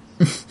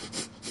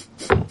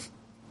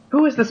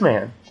 Who is this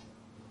man?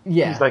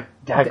 Yeah. He's like,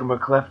 Dagmar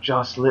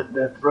Cleftjar slit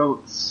their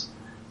throats.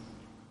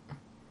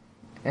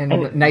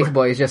 And Nice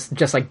Boy is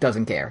just like,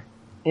 doesn't care.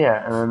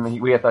 Yeah, and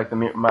then we have, like,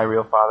 my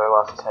real father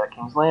lost his head at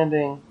King's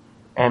Landing.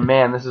 And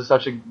man, this is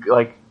such a,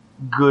 like,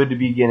 good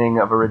beginning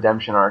of a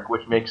redemption arc,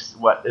 which makes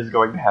what is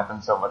going to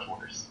happen so much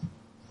worse.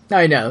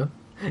 I know.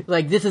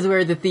 Like, this is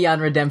where the Theon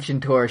redemption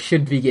tour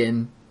should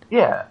begin.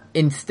 Yeah.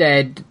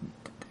 Instead,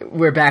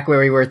 we're back where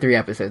we were 3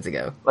 episodes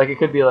ago. Like, it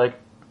could be like,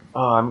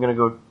 oh, I'm gonna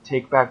go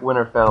take back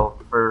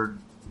Winterfell for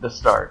the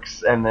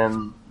Starks, and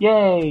then,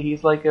 yay,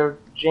 he's like a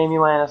Jaime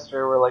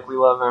Lannister, where, like, we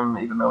love him,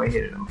 even though we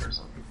hated him for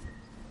something.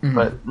 Mm-hmm.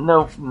 But,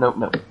 no.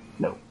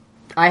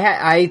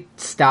 I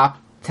stopped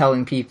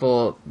telling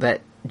people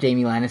that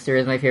Jaime Lannister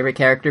is my favorite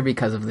character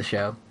because of the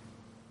show.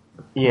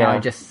 Yeah. Now I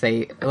just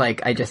say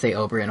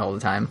Oberyn all the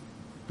time.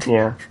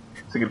 Yeah.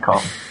 It's a good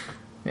call.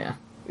 Yeah.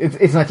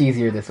 It's much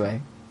easier this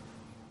way.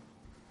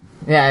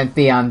 Yeah, and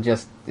Theon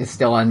just is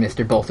still on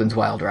Mr. Bolton's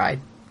wild ride.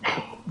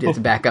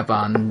 Just back up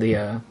on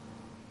the,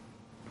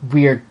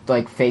 weird,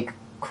 like, fake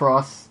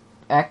cross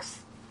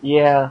X.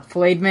 Yeah.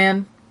 Flayed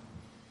man.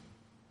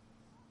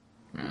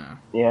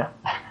 Yeah.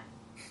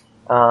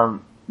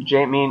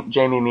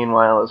 Jaime,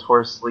 meanwhile, is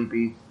horse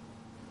sleepy,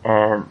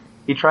 and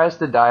he tries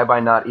to die by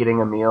not eating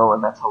a meal,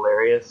 and that's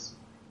hilarious.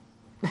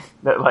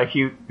 That, like,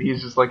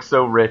 he's just, like,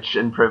 so rich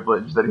and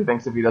privileged that he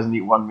thinks if he doesn't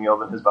eat one meal,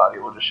 then his body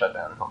will just shut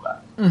down and he'll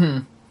die.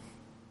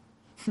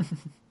 Mm-hmm.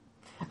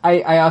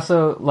 I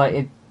also, like,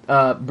 it,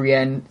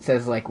 Brienne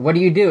says, like, what are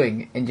you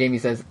doing? And Jaime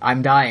says,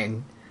 I'm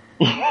dying.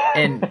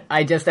 And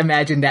I just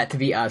imagine that to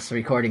be us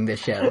recording this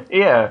show.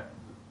 Yeah.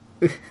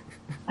 It's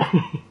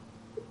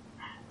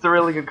a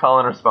really good call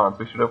and response.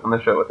 We should open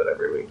the show with it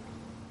every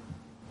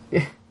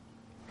week.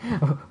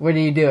 What are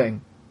you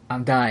doing?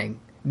 I'm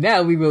dying.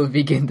 Now we will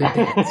begin the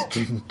dance.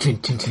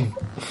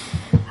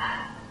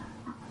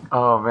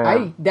 Oh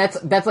man,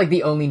 that's like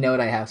the only note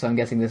I have, so I'm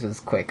guessing this was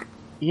quick.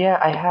 Yeah,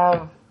 I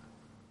have.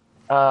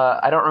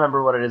 I don't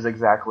remember what it is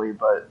exactly,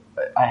 but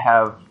I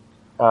have.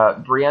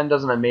 Brienne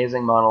does an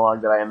amazing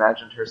monologue that I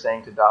imagined her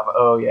saying to Dava.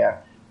 Oh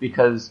yeah,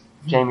 because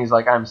Jaime's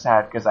like, I'm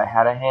sad because I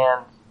had a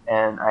hand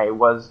and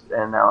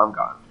now I'm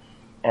gone.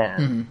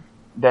 And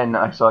then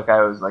I was like,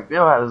 oh, this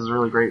is a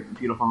really great,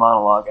 beautiful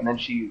monologue. And then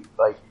she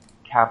like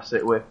caps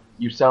it with,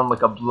 "You sound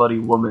like a bloody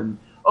woman."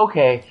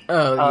 Okay.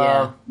 Oh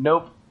yeah.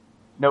 Nope.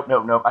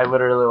 I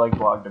literally like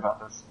blogged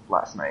about this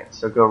last night,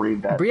 so go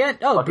read that.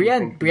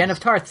 Brienne of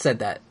Tarth said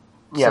that.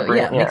 Yeah, so,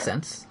 Brienne, makes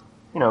sense.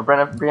 You know,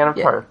 Brienne of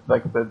Tarth,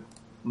 like the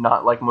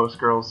not like most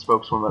girls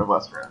spokeswoman of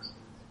Westeros.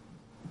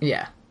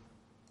 Yeah.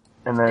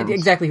 And then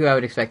exactly who I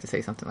would expect to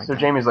say something like that. So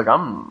Jaime's like,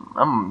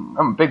 I'm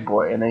a big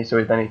boy, and then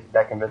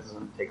that convinces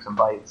him to take some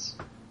bites.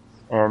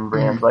 And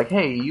Brienne's like,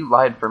 hey, you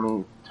lied for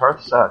me.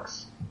 Tarth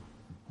sucks.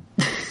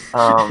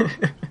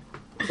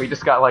 We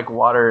just got like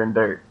water and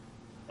dirt,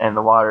 and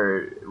the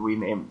water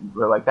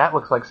we're like, that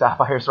looks like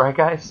sapphires, right,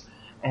 guys?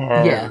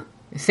 And yeah,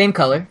 same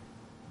color.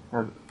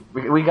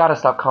 We gotta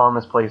stop calling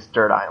this place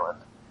Dirt Island,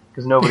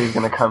 because nobody's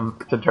gonna come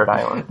to Dirt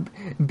Island.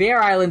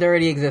 Bear Island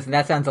already exists, and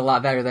that sounds a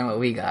lot better than what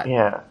we got.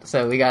 Yeah.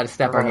 So we gotta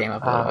step our game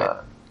up a little bit.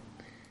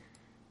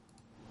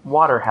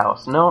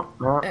 Waterhouse. No.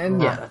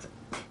 Yeah, that's it.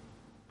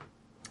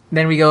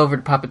 Then we go over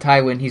to Papa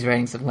Tywin. He's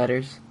writing some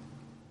letters.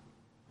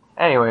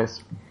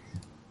 Anyways.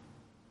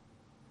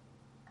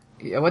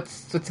 Yeah,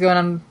 what's going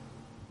on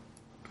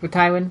with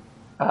Tywin?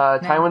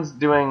 Tywin's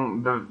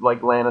doing the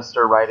like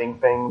Lannister writing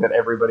thing that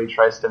everybody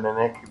tries to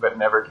mimic but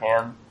never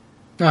can.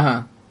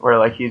 Uh-huh. Where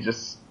like he's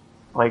just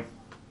like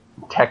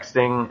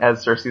texting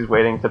as Cersei's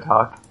waiting to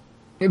talk.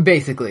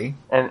 Basically.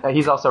 And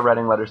he's also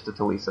writing letters to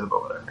Talisa,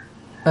 but whatever.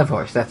 Of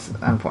course, that's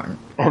important.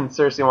 And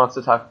Cersei wants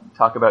to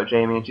talk about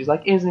Jaime, and she's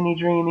like, "Isn't he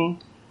dreamy?"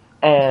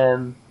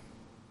 And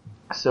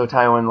so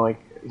Tywin like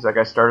he's like,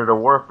 I started a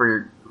war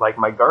for, like,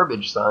 my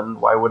garbage son.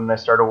 Why wouldn't I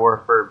start a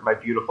war for my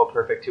beautiful,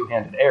 perfect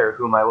two-handed heir,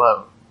 whom I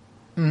love?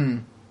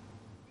 Mm.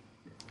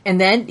 And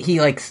then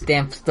he, like,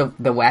 stamps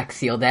the wax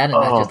seal down,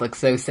 and that just looks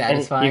so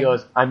satisfying. And he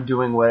goes, I'm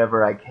doing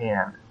whatever I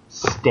can.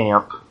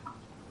 Stamp.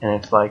 And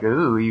it's like,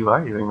 ooh, you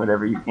are doing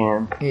whatever you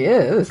can.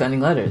 Yeah, ooh,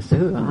 sending letters.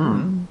 Ooh.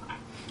 Mm.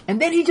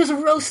 And then he just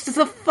roasts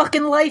the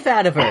fucking life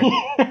out of her.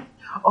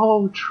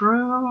 Oh,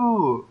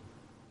 true.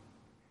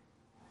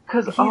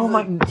 Because,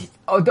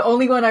 the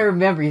only one I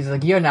remember, he's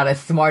like, you're not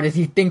as smart as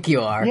you think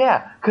you are.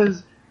 Yeah,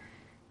 because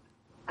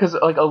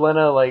like,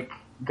 Olenna, like,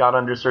 got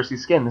under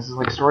Cersei's skin. This is,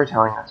 like,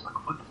 storytelling. I was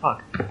like, what the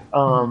fuck?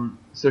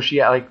 So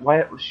she, like,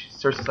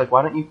 Cersei's like,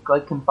 why don't you,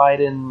 like,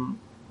 confide in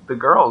the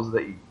girls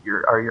that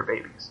are your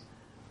babies?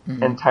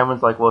 Mm-hmm. And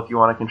Tywin's like, well, if you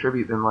want to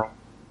contribute, then, like,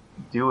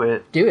 do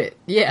it. Do it,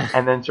 yeah.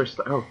 And then Cersei's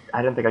like, oh,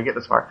 I didn't think I'd get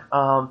this far.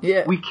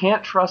 Yeah. We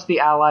can't trust the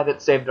ally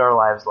that saved our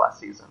lives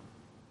last season.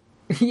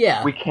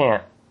 Yeah. We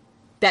can't.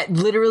 That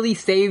literally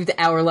saved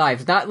our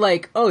lives. Not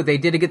like, oh, they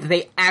did a good...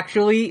 They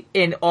actually,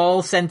 in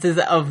all senses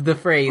of the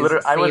phrase, saved our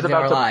lives. I was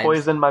about to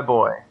poison my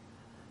boy.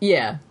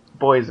 Yeah.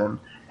 Poison.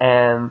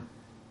 And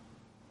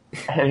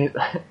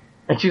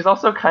she's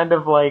also kind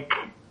of like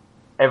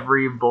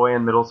every boy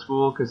in middle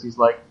school, because he's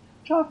like,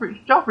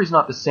 Joffrey's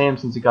not the same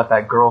since he got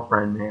that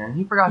girlfriend, man.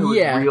 He forgot who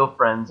his real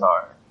friends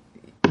are.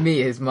 Me,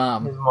 his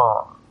mom. His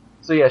mom.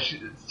 So yeah,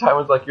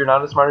 Tywin's like, you're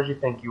not as smart as you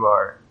think you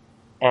are.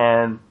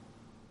 And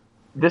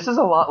this is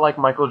a lot like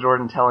Michael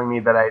Jordan telling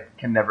me that I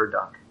can never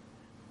dunk.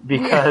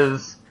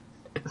 Because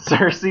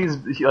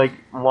Cersei's, like,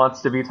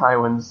 wants to be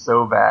Tywin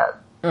so bad.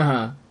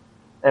 Uh-huh.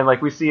 And,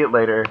 like, we see it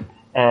later,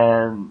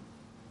 and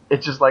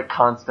it's just, like,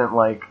 constant,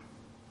 like,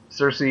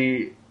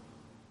 Cersei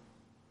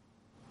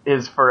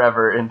is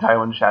forever in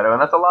Tywin's shadow.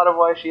 And that's a lot of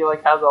why she,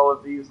 like, has all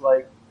of these,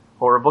 like,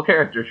 horrible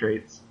character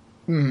traits.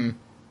 Mm-hmm.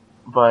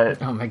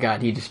 But... oh my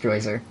god, he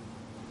destroys her.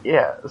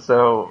 Yeah,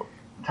 so...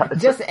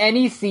 just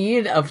any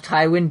scene of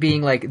Tywin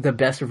being, like, the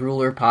best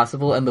ruler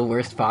possible and the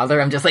worst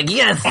father, I'm just like,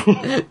 yes!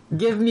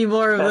 Give me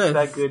more of this!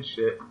 That good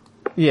shit.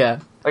 Yeah.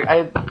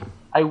 Like,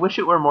 I wish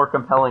it were more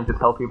compelling to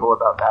tell people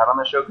about that on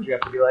the show, because you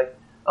have to be like,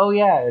 oh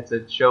yeah, it's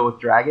a show with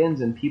dragons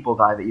and people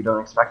die that you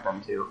don't expect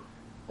them to.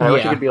 And I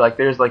wish it could be like,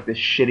 there's, like, this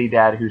shitty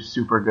dad who's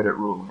super good at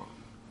ruling.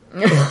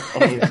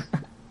 And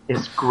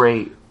he's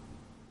great.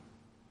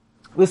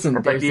 Listen,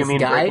 it's like, do you mean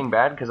Breaking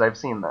Bad? Because I've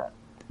seen that.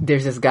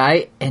 There's this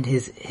guy, and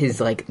his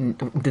like,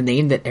 the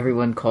name that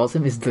everyone calls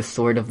him is the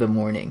Sword of the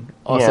Morning.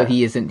 Also,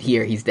 He isn't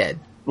here, he's dead.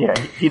 Yeah,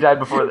 he died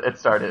before it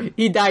started.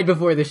 He died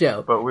before the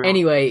show. But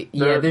anyway,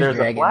 there's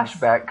dragons. A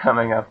flashback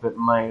coming up that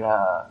might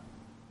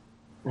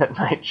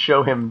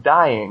show him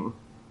dying.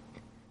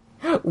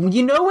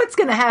 You know what's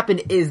gonna happen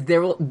is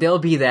there'll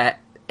be that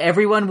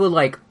everyone will,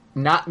 like,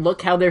 not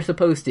look how they're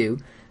supposed to.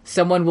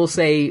 Someone will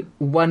say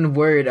one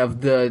word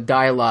of the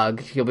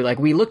dialogue. He'll be like,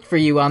 we looked for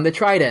you on the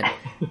Trident.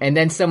 And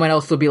then someone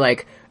else will be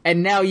like,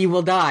 and now you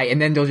will die. And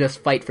then they'll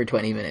just fight for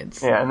 20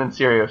 minutes. Yeah, and then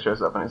Syrio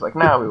shows up and he's like,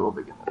 now we will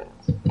begin the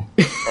dance.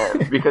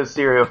 Because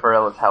Syrio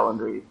Farrell is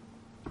Howland Reed.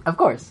 Of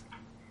course.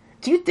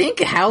 Do you think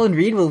Howland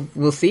Reed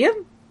will see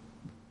him?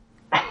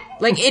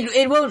 Like,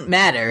 it won't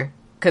matter.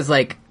 Because,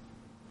 like...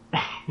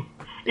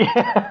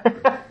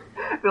 yeah.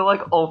 The, like,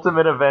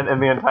 ultimate event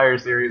in the entire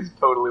series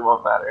totally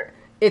won't matter.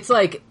 It's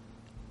like...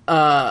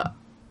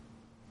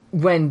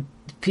 when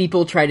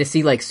people try to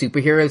see, like,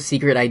 superheroes'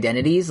 secret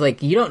identities,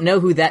 like, you don't know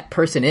who that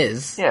person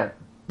is. Yeah.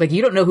 Like,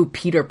 you don't know who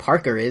Peter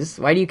Parker is.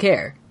 Why do you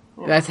care?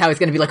 Yeah. That's how it's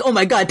gonna be like, oh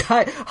my god,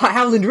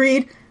 Howland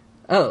Reed!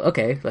 Oh,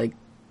 okay, like,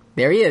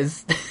 there he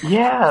is.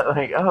 Yeah,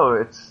 like, oh,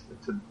 it's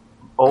an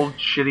old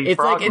shitty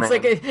frog man.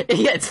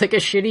 It's like a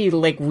shitty,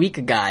 like,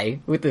 weak guy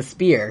with a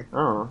spear.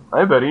 Oh,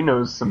 I bet he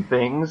knows some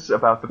things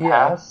about the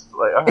past.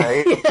 Like,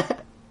 alright.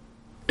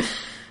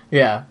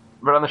 Yeah.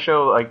 But on the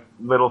show, like,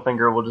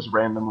 Littlefinger will just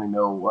randomly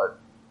know what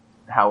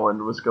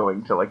Howland was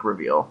going to, like,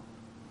 reveal.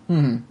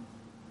 Mm-hmm.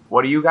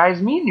 What do you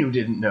guys mean you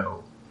didn't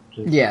know?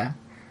 Yeah.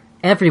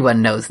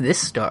 Everyone knows this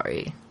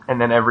story.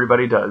 And then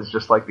everybody does,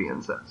 just like the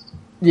incest.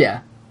 Yeah.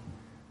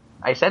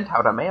 I sent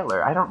out a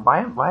mailer. I don't...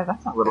 Why?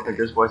 That's not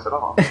Littlefinger's voice at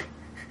all.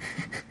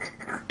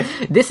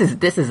 This is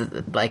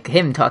like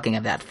him talking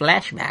about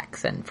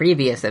flashbacks and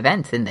previous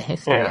events in the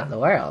history of the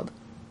world.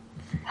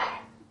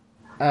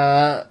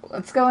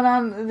 What's going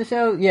on in the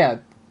show? Yeah,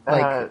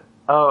 like...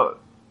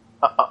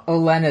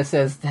 Olenna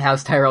says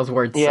House Tyrell's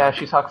words. Yeah,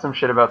 she talks some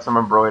shit about some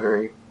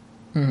embroidery.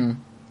 Mm-hmm.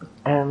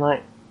 And,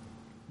 like,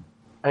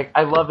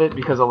 I love it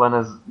because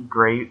Olenna's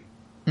great,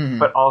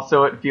 but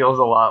also it feels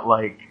a lot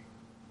like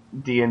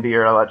D&D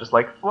are a lot just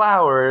like,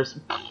 flowers,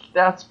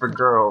 that's for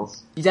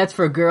girls. That's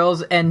for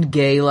girls and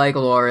gay like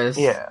Loras.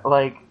 Yeah,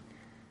 like,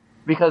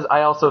 because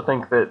I also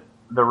think that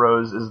the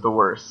Rose is the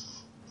worst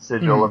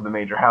sigil of the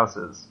major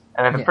houses.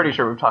 And I'm pretty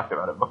sure we've talked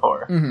about it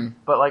before. Mm-hmm.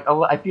 But, like,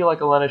 I feel like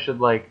Olenna should,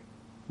 like,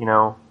 you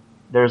know,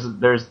 there's,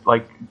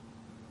 like,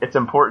 it's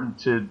important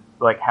to,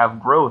 like,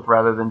 have growth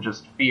rather than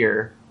just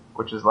fear,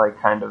 which is,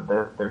 like, kind of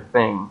their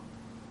thing.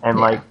 And,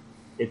 like,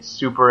 it's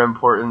super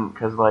important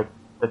because, like,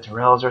 the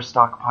Tyrells are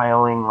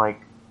stockpiling,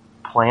 like,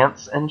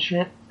 plants and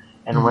shit.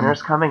 and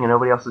winter's coming and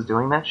nobody else is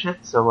doing that shit,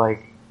 so,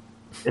 like,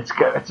 it's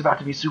about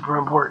to be super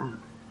important.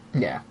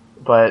 Yeah.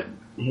 But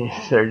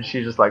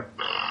she's just like,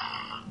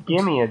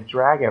 give me a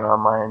dragon on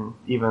mine,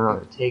 even though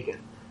they're taken.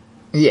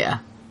 Yeah.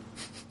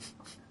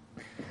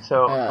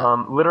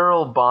 So,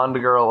 literal Bond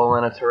girl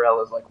Olenna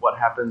Tyrell is like, what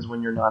happens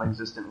when your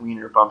non-existent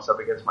wiener bumps up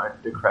against my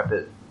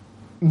decrepit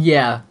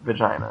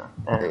vagina?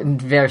 And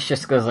Varys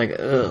just goes like,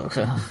 ugh.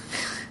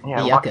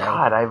 Yeah, what,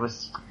 God, I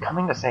was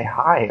coming to say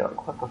hi.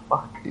 Like, what the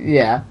fuck?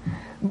 Yeah.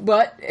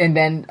 And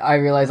then I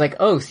realized, like,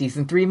 oh,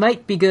 season 3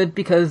 might be good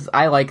because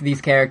I like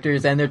these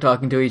characters and they're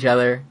talking to each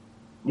other.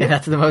 Yeah. And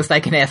that's the most I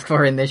can ask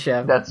for in this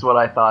show. That's what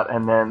I thought.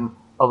 And then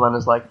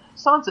Olenna's like,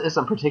 Sansa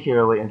isn't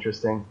particularly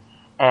interesting.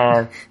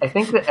 And I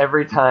think that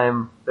every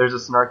time there's a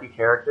snarky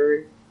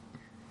character,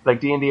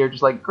 like D&D are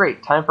just like,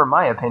 great, time for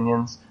my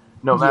opinions,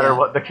 no matter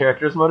what the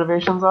character's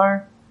motivations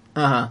are.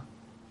 Uh-huh.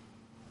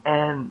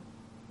 And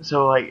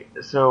so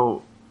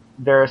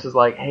Varys is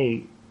like,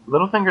 hey,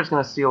 Littlefinger's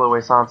gonna steal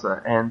away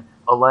Sansa, and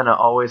Olenna,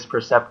 always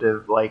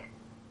perceptive, like,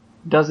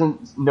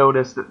 doesn't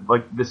notice that,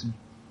 like, this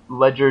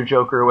Ledger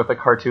Joker with a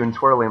cartoon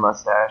twirly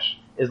mustache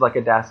is, like,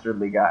 a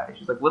dastardly guy.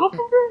 She's like,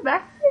 Littlefinger?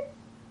 That guy?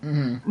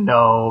 Mm-hmm.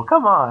 No,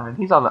 come on.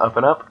 He's on the up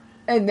and up.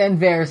 And then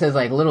Varys says,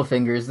 like,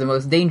 Littlefinger is the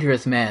most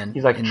dangerous man.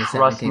 He's like, in the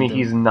trust me,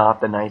 he's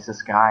not the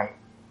nicest guy.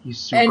 He's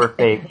super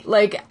fake.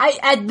 Like,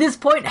 at this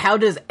point, how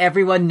does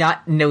everyone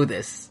not know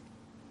this?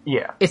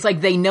 Yeah. It's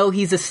like they know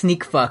he's a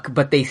sneak fuck,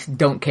 but they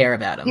don't care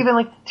about him. Even,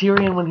 like,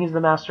 Tyrion, when he's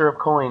the master of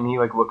coin, he,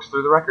 like, looks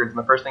through the records, and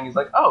the first thing he's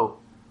like, oh,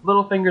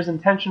 Littlefinger's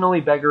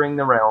intentionally beggaring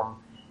the realm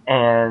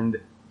and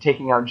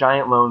taking out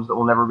giant loans that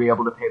we'll never be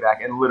able to pay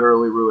back and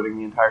literally ruining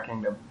the entire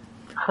kingdom.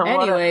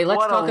 Anyway,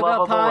 let's talk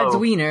about Pod's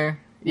wiener.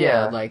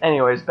 Yeah, like...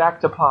 Anyways,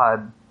 back to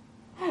Pod.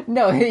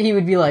 No, he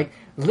would be like,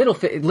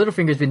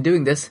 Littlefinger's been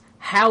doing this.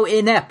 How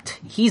inept.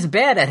 He's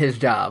bad at his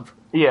job.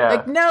 Yeah.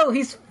 Like, no,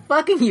 he's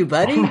fucking you,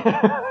 buddy.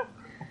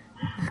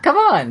 Come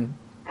on.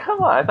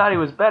 Come on, I thought he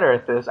was better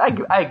at this.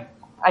 I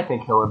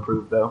think he'll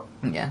improve, though.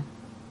 Yeah.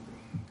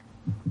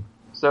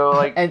 So,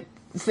 like... And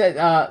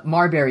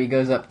Marbury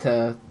goes up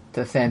to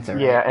Sansa, right?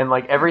 Yeah, and,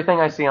 like, everything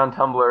I see on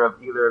Tumblr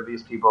of either of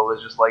these people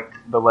is just, like,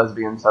 the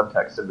lesbian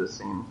subtext of this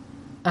scene.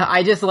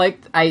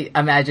 I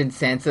imagined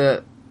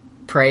Sansa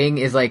praying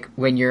is like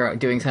when you're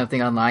doing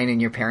something online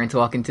and your parents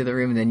walk into the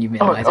room and then you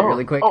minimize it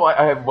really quick.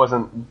 I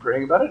wasn't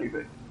praying about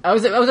anything. I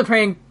wasn't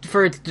praying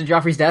for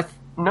Joffrey's death.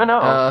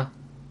 No.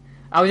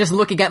 I was just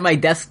looking at my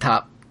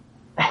desktop.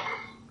 Yep.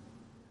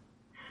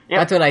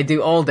 That's what I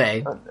do all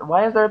day.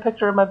 Why is there a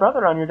picture of my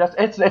brother on your desk?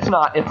 It's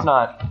not.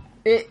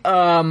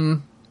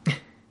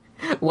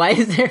 Why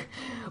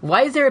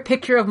is there a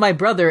picture of my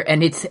brother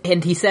and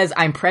he says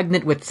I'm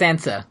pregnant with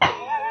Sansa?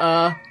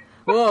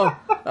 Whoa,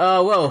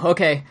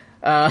 okay.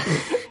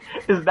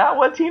 Is that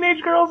what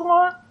teenage girls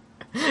want?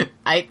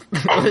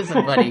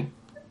 Listen, buddy.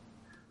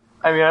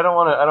 I mean, I don't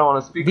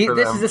want to speak for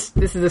them.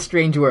 This is a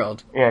strange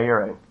world. Yeah, you're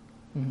right.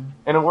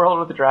 Mm-hmm. In a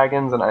world with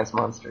dragons and ice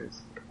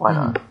monsters, why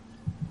not?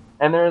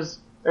 And there's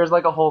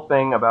like a whole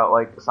thing about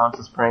like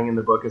Sansa's praying in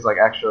the book is like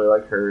actually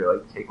like her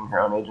like taking her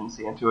own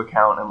agency into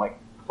account and like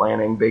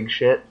planning big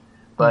shit.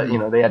 But you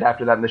know they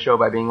adapted that in the show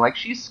by being like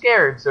she's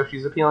scared, so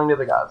she's appealing to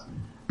the gods.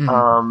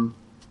 Mm-hmm.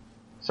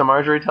 So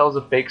Marjorie tells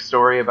a fake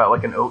story about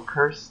like an oak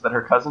curse that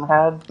her cousin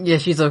had. Yeah,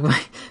 she's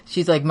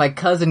like my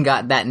cousin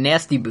got that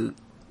nasty boot,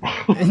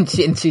 and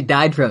she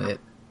died from it.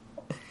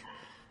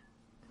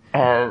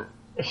 And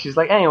she's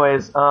like,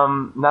 anyways,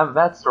 now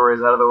that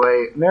story's out of the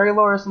way, marry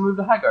Loras and move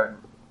to Highgarden.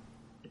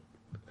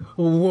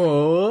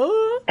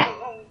 What?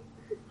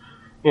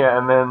 Yeah,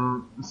 and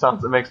then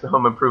Sansa makes the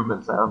home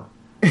improvement sound.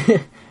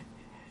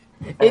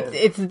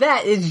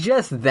 It's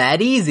just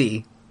that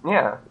easy.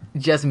 Yeah.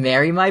 Just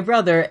marry my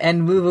brother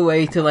and move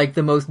away to, like,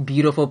 the most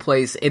beautiful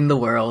place in the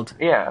world.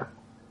 Yeah.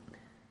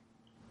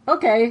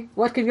 Okay,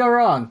 what could go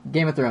wrong?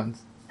 Game of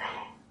Thrones.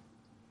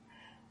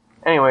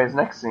 Anyways,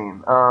 next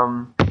scene.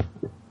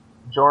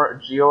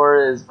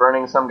 Gior is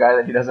burning some guy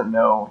that he doesn't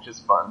know, which is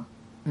fun.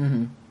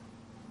 Mm-hmm.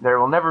 There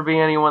will never be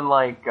anyone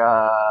like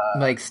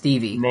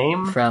Stevie.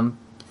 Name? From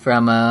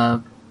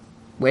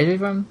where's he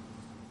from?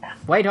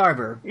 White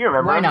Harbor. You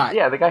remember Why him? not?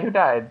 Yeah, the guy who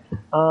died.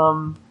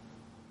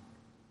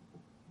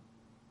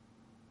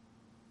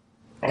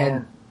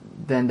 And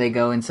then they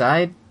go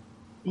inside?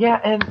 Yeah,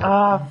 and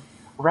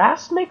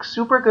Rast makes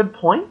super good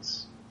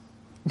points.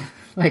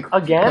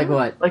 Again? Like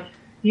what? Like,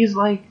 he's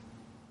like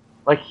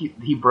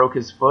he broke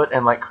his foot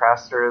and like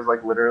Craster is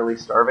like literally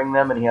starving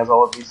them and he has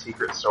all of these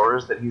secret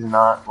stores that he's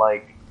not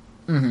like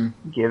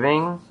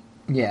giving.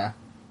 Yeah.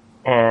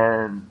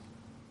 And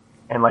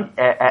like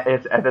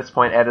at this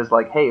point Ed is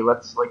like, hey,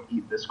 let's like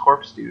eat this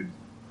corpse dude.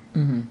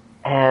 Mm-hmm.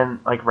 And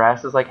like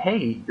Rast is like,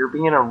 hey, you're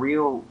being a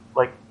real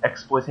like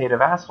exploitative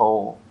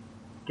asshole.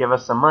 Give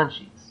us some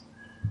munchies.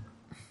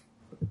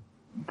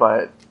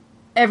 But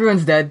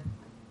everyone's dead.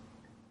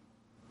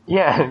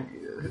 Yeah,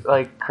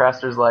 like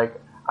Craster's like,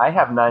 I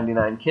have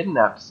 99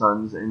 kidnapped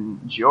sons,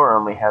 and Gior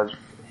only has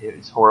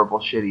his horrible,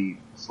 shitty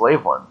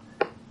slave one.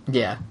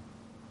 Yeah.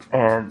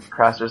 And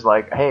Craster's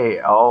like, hey,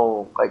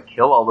 I'll like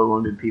kill all the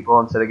wounded people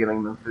instead of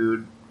giving them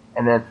food.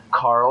 And then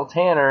Carl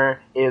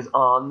Tanner is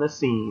on the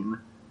scene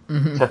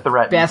to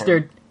threaten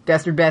him.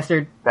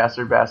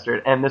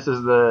 Bastard. And this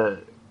is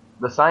the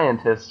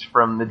scientist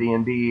from the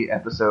D&D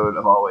episode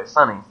of Always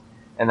Sunny.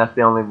 And that's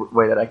the only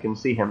way that I can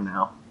see him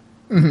now.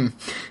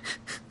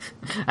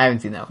 I haven't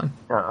seen that one.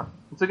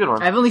 It's a good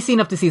one. I've only seen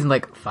up to season,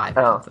 5.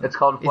 It's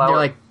called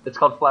It's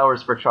called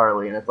Flowers for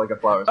Charlie, and it's like a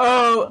Flowers for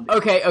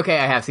Charlie. Okay,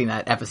 I have seen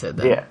that episode,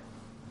 then.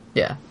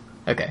 Yeah,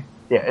 okay.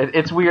 Yeah,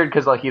 it's weird,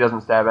 because, he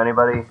doesn't stab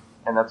anybody,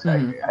 and that's,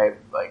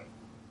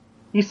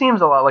 he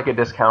seems a lot like a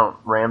discount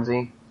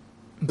Ramsey,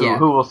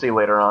 who we'll see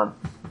later on.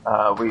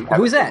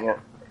 Who's that? Yet.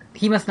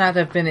 He must not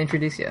have been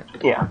introduced yet.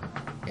 Yeah.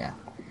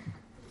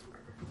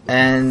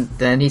 And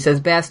then he says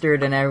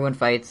bastard, and everyone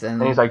fights,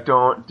 and he's like,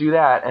 don't do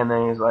that, and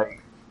then he's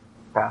like,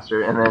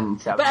 bastard, and then...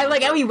 But I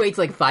like how he waits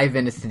 5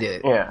 minutes to do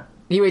it. Yeah.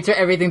 He waits for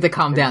everything to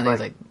calm down, and he's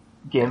like...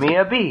 Give me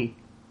a B.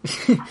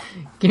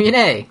 Give me an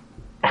A.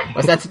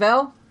 What's that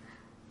spell?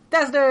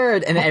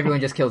 Bastard! And then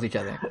everyone just kills each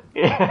other.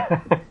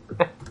 Yeah.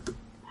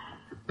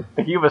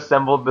 You've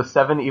assembled the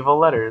 7 evil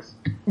letters.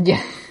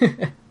 Yeah.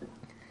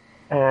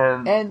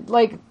 And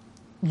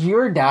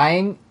you're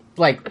dying...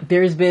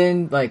 there's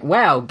been,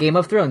 wow, Game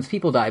of Thrones,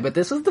 people die, but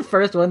this was the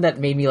first one that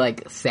made me,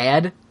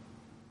 sad.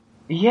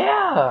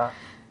 Yeah.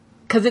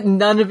 Because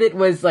none of it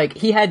was,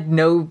 he had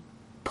no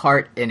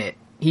part in it.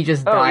 He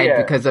just died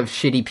because of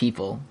shitty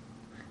people.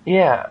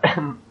 Yeah,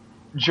 and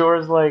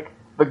Jor's like,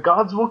 the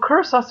gods will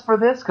curse us for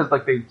this, because,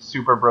 they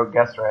super broke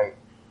Guest Right.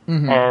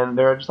 Mm-hmm. And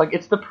they're just like,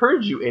 it's the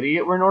Purge, you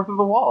idiot, we're north of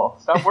the wall.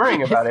 Stop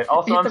worrying about it.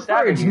 Also, I'm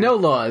stabbing you. No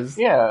laws.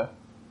 Yeah.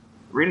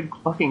 Read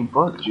a fucking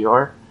book,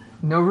 Jor.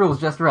 No rules,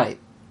 just right.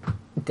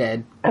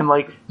 Dead. And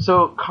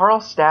so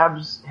Carl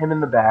stabs him in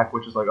the back,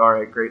 which is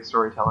alright, great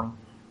storytelling.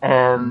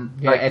 And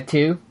at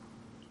 2.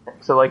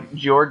 So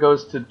Jor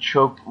goes to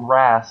choke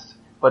Rast,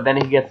 but then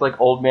he gets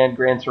old man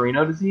Gran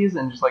Torino disease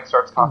and just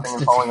starts coughing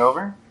and falling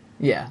over.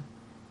 Yeah.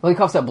 Well, he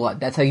coughs up blood.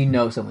 That's how you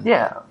know someone's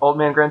dead. Old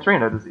man Gran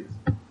Torino disease.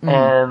 Mm-hmm.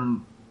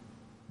 And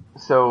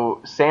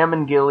so Sam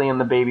and Gilly and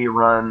the baby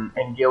run,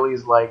 and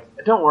Gilly's like,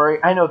 don't worry,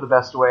 I know the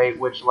best way,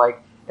 which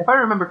if I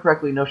remember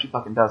correctly, no she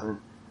fucking doesn't.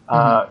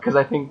 Because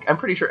I'm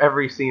pretty sure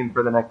every scene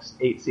for the next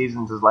 8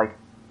 seasons is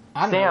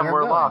Sam,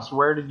 we're lost.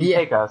 Where did you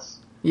take us?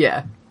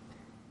 Yeah.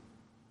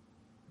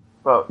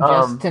 Well,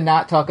 just to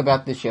not talk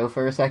about the show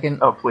for a second.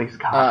 Oh, please,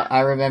 God.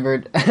 I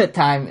remembered a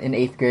time in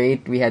 8th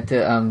grade we had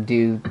to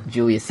do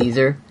Julius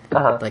Caesar,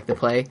 the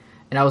play,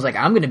 and I was like,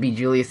 I'm going to be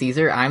Julius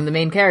Caesar. I'm the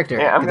main character.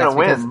 Yeah, I'm going to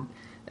win.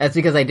 That's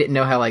because I didn't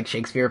know how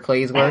Shakespeare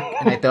plays work,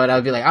 and I thought I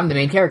would be I'm the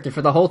main character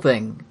for the whole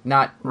thing,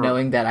 not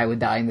knowing that I would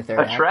die in the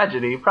third act. A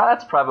tragedy.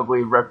 That's probably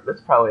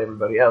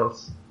everybody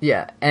else.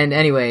 Yeah, and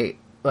anyway,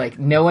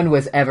 no one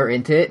was ever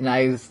into it, and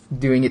I was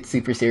doing it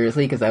super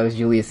seriously because I was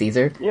Julius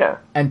Caesar. Yeah.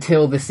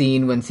 Until the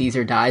scene when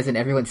Caesar dies and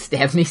everyone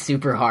stabs me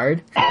super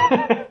hard.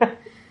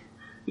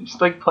 They just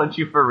punch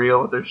you for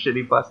real with their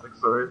shitty plastic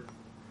swords.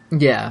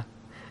 Yeah.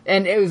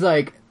 And it was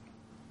I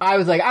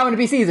was I want to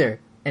be Caesar.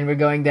 And we're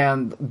going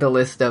down the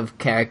list of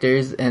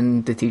characters,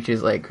 and the teacher's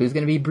who's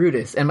going to be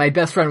Brutus? And my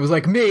best friend was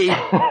me!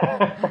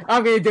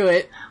 I'm going to do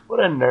it! What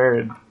a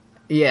nerd.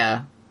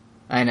 Yeah,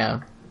 I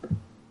know.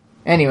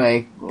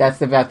 Anyway,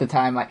 that's about the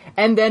time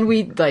and then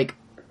we,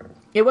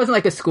 it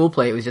wasn't a school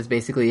play, it was just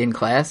basically in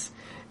class.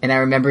 And I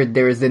remembered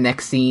there was the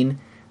next scene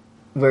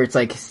where it's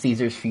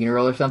Caesar's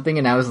funeral or something,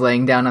 and I was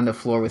laying down on the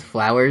floor with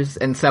flowers,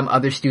 and some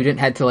other student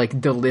had to,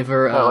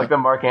 deliver the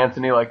Mark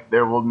Antony,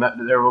 there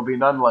will be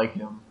none like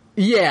him.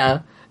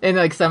 Yeah,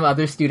 and some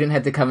other student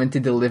had to come in to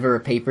deliver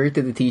a paper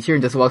to the teacher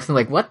and just walks in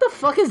what the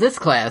fuck is this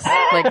class?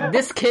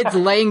 This kid's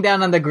laying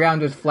down on the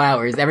ground with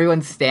flowers.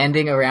 Everyone's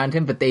standing around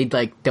him, but they,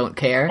 don't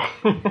care.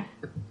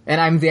 And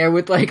I'm there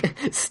with,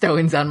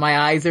 stones on my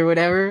eyes or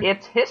whatever.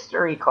 It's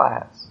history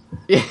class.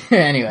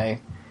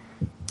 Anyway.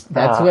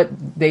 That's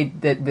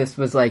this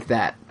was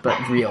that,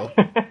 but real.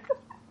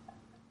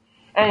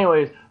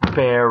 Anyways,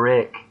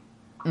 Beric.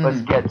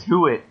 Let's get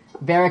to it.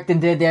 Beric the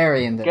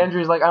Dondarrion.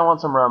 Gendry's I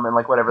want some rum, and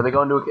whatever. They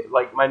go into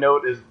my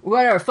note is...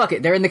 Whatever, fuck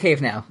it, they're in the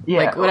cave now.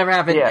 Yeah. Whatever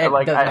happened, it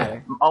doesn't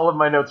matter. All of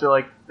my notes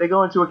are they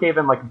go into a cave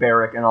and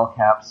Beric in all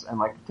caps, and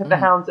tip the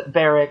hounds,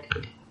 Beric.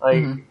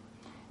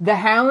 The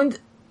Hound,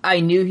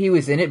 I knew he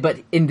was in it, but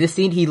in this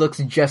scene he looks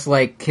just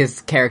like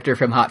his character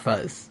from Hot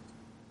Fuzz.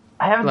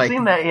 I haven't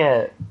seen that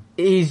yet.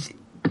 He's...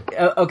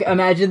 okay,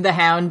 imagine the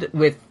Hound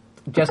with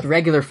just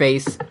regular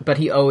face, but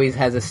he always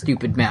has a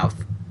stupid mouth.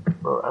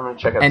 Well, I'm gonna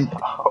check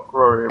out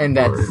Rory and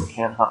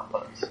Hot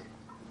Fuzz.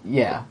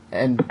 Yeah,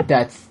 and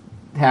that's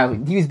how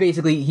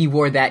he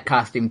wore that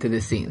costume to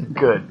this scene.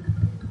 Good.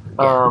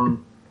 Yeah.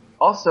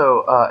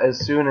 Also,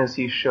 as soon as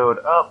he showed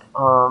up,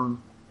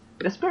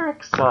 this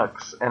Beric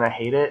sucks, and I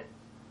hate it.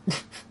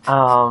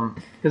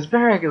 Because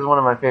Beric is one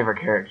of my favorite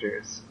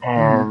characters,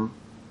 and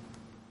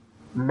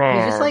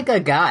man, he's just a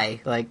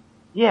guy,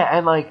 yeah,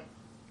 and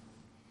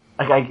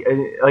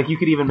you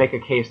could even make a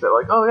case that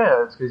oh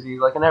yeah, it's because he's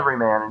an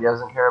everyman and he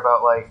doesn't care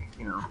about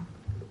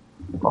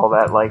all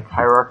that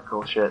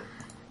hierarchical shit.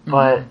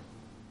 But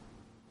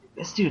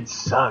This dude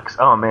sucks.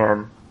 Oh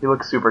man, he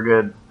looks super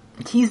good.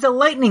 He's the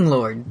Lightning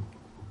Lord.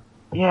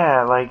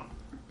 Yeah, like,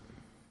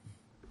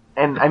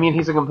 and I mean,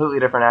 he's a completely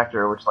different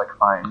actor, which like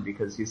fine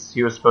because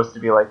he was supposed to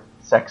be like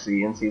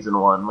sexy in season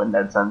 1 when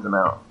Ned sends him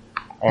out,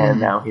 and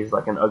now he's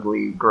like an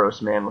ugly,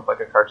 gross man with like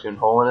a cartoon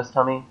hole in his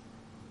tummy.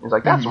 He's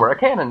like, that's where a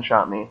cannon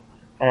shot me,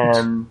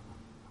 and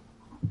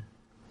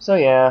so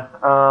yeah,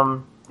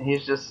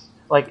 he's just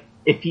like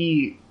if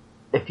he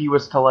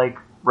was to like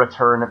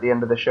return at the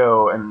end of the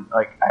show, and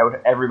like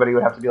everybody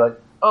would have to be like,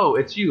 oh,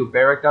 it's you,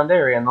 Beric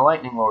Dondarrion, the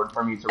Lightning Lord,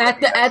 for me to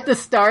recognize. At the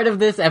start of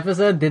this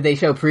episode, did they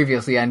show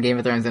previously on Game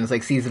of Thrones, and it's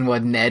like season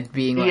 1 Ned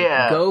being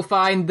like, go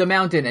find the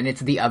mountain, and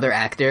it's the other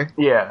actor?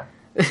 Yeah.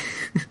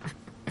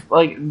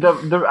 Like,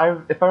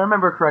 if I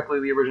remember correctly,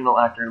 the original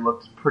actor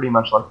looked pretty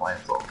much like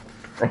Lancel.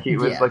 Like, he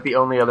was like the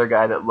only other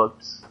guy that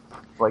looked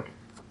like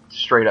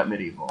straight up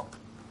medieval.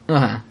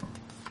 Uh-huh.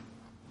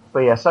 But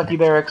yeah, Sucky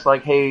Beric's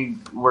like, hey,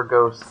 we're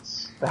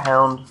ghosts. The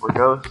Hound, we're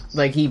ghosts.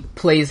 Like, he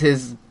plays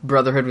his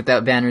Brotherhood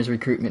Without Banners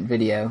recruitment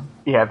video.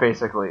 Yeah,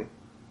 basically.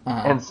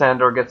 Uh-huh. And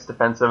Sandor gets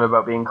defensive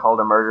about being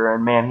called a murderer,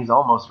 and man, he's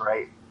almost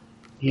right.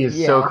 He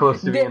is so close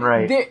to being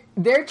right.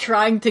 They're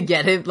trying to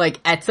get him, like,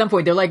 at some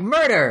point, they're like,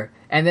 murder!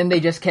 And then they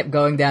just kept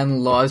going down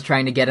laws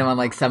trying to get him on,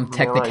 like, some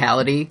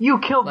technicality. Like, you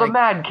killed the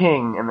Mad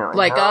King! And they're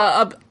like,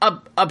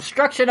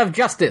 obstruction of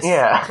justice.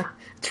 Yeah.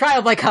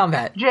 Trial by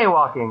combat.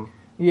 Jaywalking.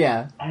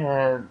 Yeah.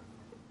 And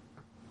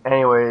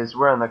anyways,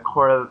 we're in the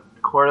court of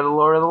the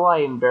Lord of the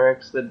Light, and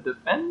Beric's the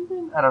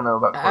defendant? I don't know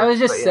about court, I was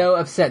just so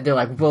upset. They're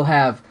like, we'll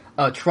have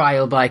a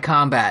trial by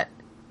combat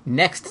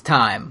next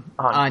time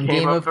on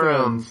Game of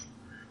Thrones.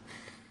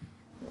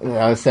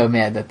 I was so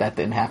mad that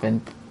didn't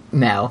happen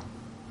now.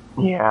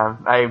 Yeah,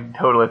 I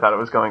totally thought it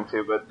was going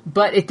to,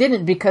 but it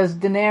didn't, because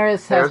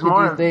Daenerys has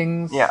to do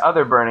things. Yeah,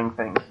 other burning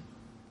things.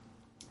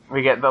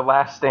 We get the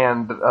last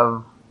stand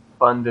of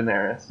fun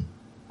Daenerys.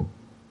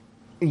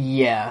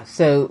 Yeah,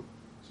 so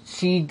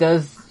she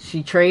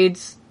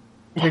trades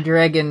her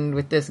dragon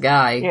with this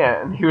guy.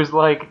 Yeah, and he was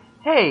like,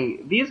 hey,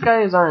 these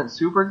guys aren't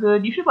super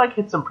good. You should, like,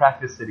 hit some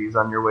practice cities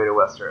on your way to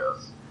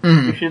Westeros.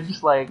 Mm-hmm. You should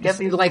just, like, get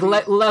these... Like,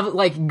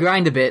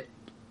 grind a bit,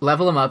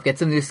 level them up, get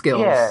some new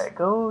skills. Yeah,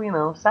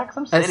 go, sack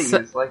some cities.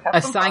 Have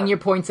assign your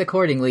points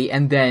accordingly,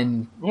 and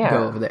then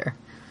go over there.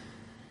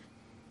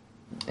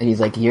 And he's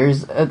like,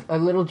 here's a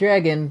little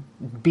dragon.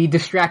 Be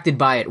distracted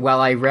by it while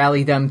I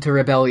rally them to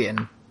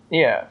rebellion.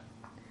 Yeah.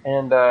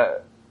 And,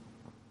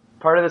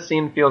 part of the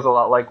scene feels a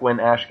lot like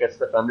when Ash gets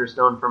the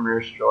Thunderstone from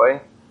Nurse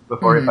Joy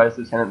before he fights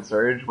Lieutenant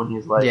Surge, when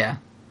he's like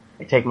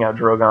taking out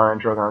Drogon,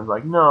 and Drogon's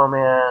like, no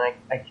man,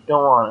 I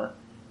don't wanna.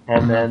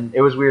 And then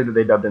it was weird that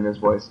they dubbed in his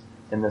voice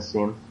in this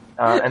scene.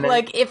 And then,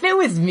 like, if it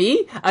was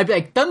me, I'd be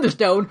like,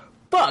 Thunderstone,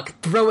 fuck,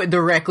 throw it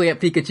directly at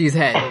Pikachu's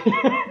head.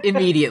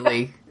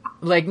 Immediately.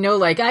 Like, no,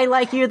 like, I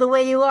like you the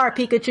way you are,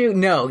 Pikachu.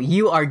 No,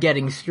 you are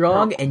getting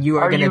strong, and you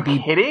are gonna be... Are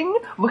you kidding?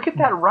 Look at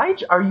that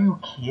right? Are you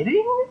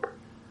kidding?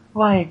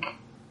 Like...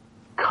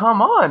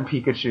 Come on,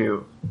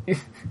 Pikachu.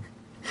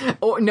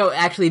 Or no,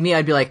 actually,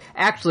 I'd be like,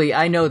 actually,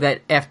 I know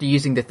that after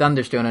using the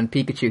Thunderstone on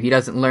Pikachu, he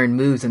doesn't learn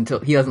moves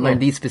until he doesn't learn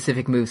these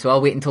specific moves. So I'll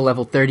wait until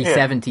level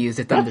 37 to use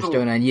the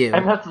Thunderstone on you.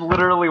 And that's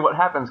literally what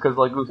happens, because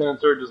like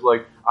Lieutenant Surge is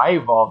like, I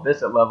evolved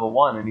this at level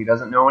 1, and he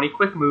doesn't know any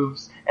quick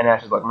moves. And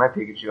Ash is like, my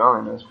Pikachu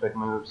only knows quick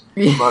moves,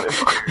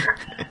 motherfucker.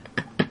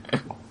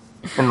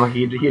 And like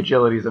he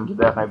agilities him to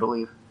death, I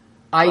believe.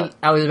 I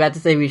was about to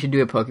say we should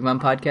do a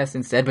Pokemon podcast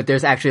instead, but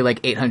there's actually like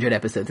 800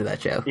 episodes of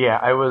that show. Yeah,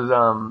 I was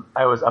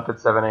up at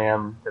 7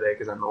 a.m. today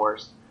because I'm the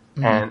worst.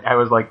 Mm-hmm. And I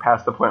was like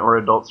past the point where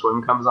Adult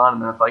Swim comes on,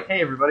 and then it's like, hey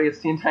everybody, it's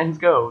Teen Titans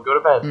Go to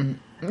bed.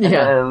 Mm-hmm.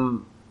 Yeah.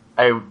 And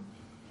I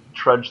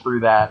trudged through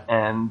that,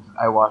 and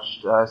I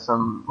watched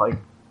some like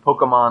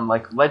Pokemon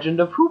like Legend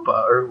of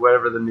Hoopa, or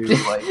whatever the new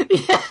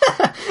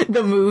like...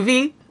 The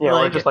movie? Yeah,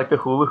 or just like the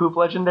Hula Hoop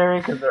Legendary,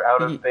 because they're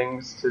out of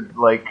things to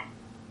like...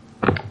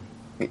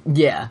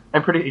 Yeah.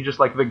 I'm pretty just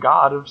like the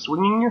god of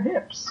swinging your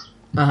hips.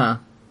 Uh-huh.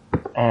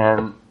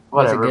 And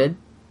whatever. Was it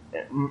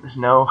good?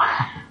 No.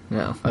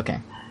 No,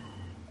 okay.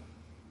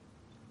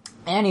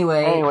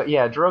 Anyway,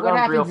 yeah,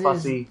 Drogon's real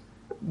fussy.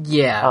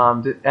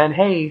 Yeah. And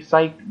hey,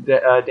 psych,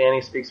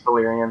 Dany speaks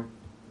Valyrian.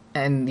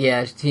 And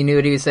yeah, he knew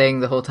what he was saying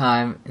the whole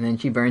time, and then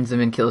she burns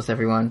him and kills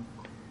everyone.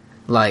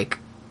 Like,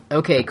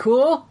 okay,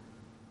 cool,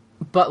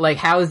 but like,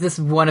 how is this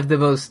one of the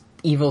most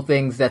evil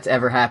things that's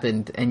ever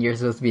happened, and you're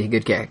supposed to be a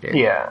good character?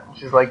 Yeah,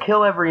 she's like,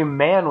 kill every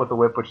man with a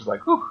whip, which is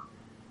like, whew,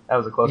 that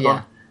was a close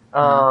one.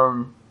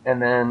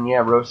 And then,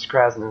 roast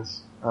Krasnus.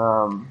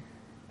 And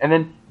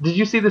then, did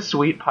you see the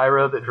sweet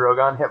pyro that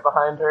Drogon hit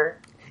behind her?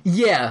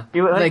 Yeah,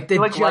 he the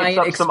lights giant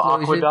up explosion.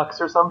 Some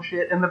aqueducts or some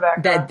shit in the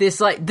background.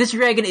 That this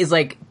dragon is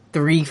like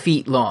 3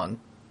 feet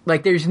long.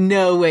 Like, there's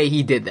no way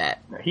he did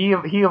that. He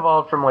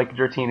evolved from like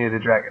Dratini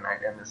to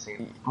Dragonite in this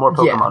scene. More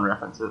Pokemon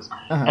references.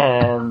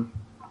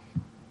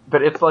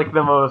 But it's like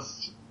the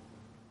most...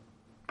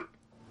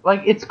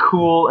 Like, it's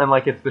cool, and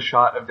like it's the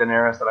shot of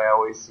Daenerys that I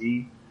always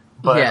see.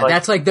 But yeah,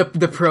 that's like the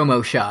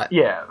promo shot.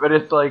 Yeah, but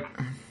it's like...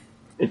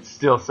 It's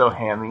still so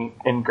hammy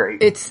and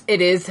great. It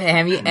is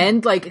hammy,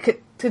 and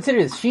like,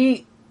 consider this.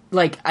 She,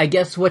 like, I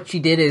guess what she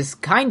did is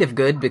kind of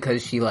good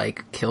because she,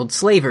 like, killed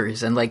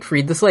slavers and, like,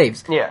 freed the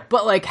slaves. Yeah.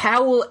 But, like,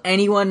 how will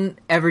anyone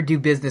ever do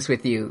business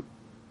with you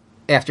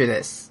after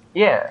this?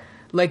 Yeah.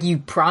 Like, you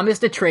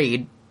promised a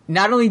trade.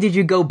 Not only did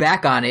you go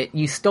back on it,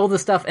 you stole the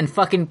stuff and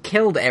fucking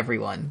killed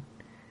everyone.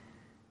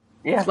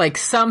 Yeah. Like,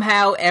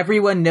 somehow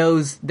everyone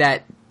knows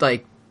that,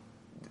 like,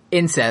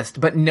 incest,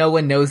 but no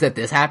one knows that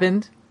this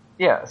happened.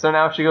 Yeah, so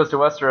now she goes to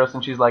Westeros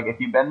and she's like, if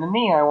you bend the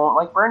knee, I won't,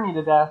 like, burn you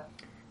to death.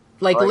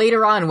 Like,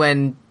 later on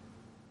when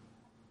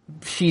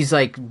she's,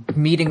 like,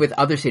 meeting with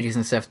other cities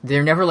and stuff,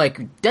 they're never like,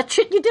 that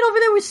shit you did over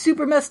there was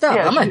super messed up.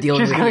 Yeah, I'm not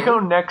dealing with it. She's gonna go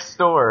next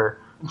door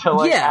to,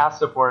 like, Yeah.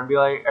 Astapor and be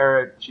like,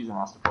 or, she's in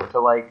Astapor, to,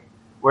 like,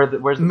 where's the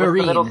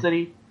Marine. middle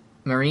city?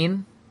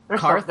 Marine?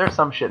 There's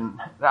some shit in,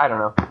 I don't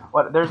know.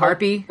 What, there's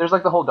Harpy? Like, there's,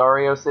 like, the whole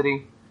Dario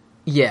city,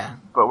 Yeah.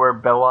 but where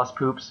Belos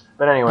poops.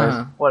 But anyways,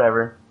 Uh-huh.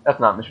 whatever. That's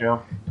not in the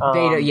show.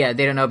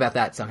 They don't know about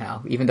that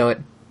somehow, even though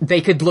they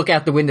could look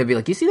out the window and be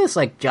like, you see this,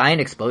 like, giant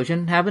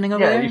explosion happening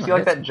over Yeah, there? you see,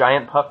 like, that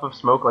giant puff of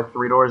smoke, like,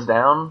 3 doors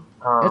down?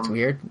 That's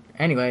weird.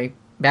 Anyway,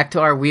 back to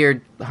our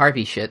weird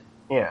harpy shit.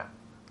 Yeah.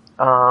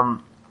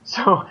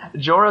 So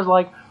Jorah's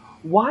like,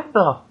 why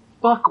the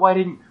fuck? Why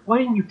didn't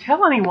you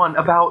tell anyone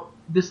about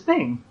this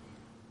thing?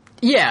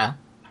 Yeah.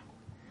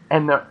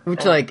 And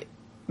Which, like,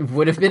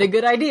 would have been a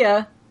good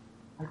idea.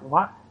 like,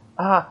 what?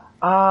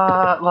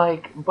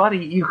 Like,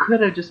 buddy, you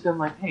could have just been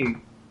like, hey,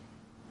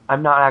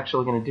 I'm not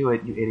actually gonna do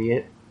it, you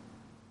idiot.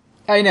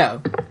 I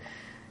know.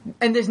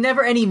 And there's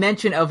never any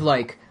mention of,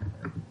 like,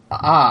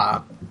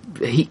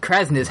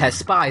 Krasnus has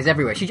spies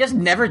everywhere. She just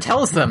never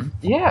tells them.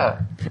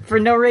 Yeah. For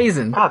no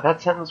reason. God,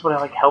 that sentence would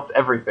have, like, helped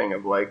everything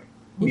of, like,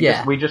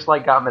 we just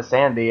like, got Miss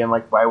Sandy, and,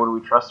 like, why would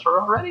we trust her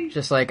already?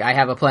 Just like, I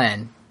have a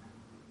plan.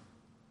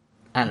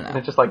 I don't And know.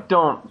 it's just like,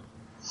 don't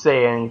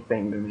say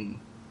anything to me.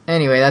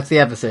 Anyway, that's the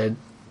episode.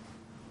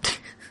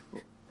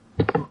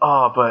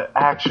 Oh, but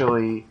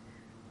actually,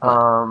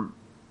 I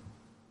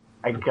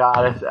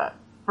gotta say,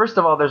 first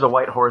of all, there's a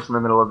white horse in the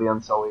middle of the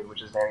Unsullied,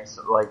 which is very,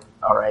 like,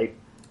 alright.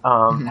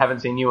 Haven't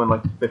seen you in,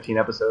 like, 15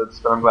 episodes,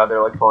 but I'm glad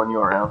they're, like, pulling you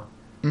around.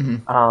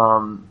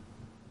 Mm-hmm.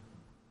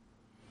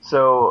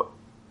 So,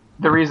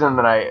 the reason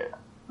that I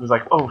was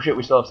like, oh shit,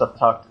 we still have stuff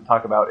to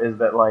talk about, is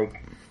that,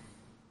 like,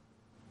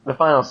 the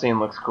final scene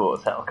looks cool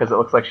as hell, because it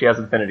looks like she has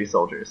Infinity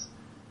Soldiers.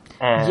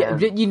 And, Yeah,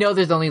 you know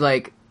there's only,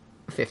 like,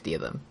 50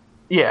 of them.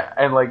 yeah,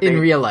 and, like, In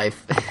real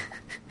life.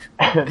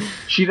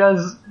 she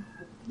does.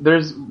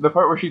 There's the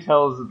part where she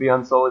tells the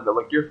Unsullied that,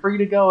 like, you're free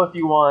to go if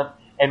you want,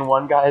 and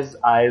one guy's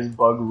eyes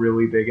bug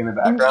really big in the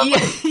background.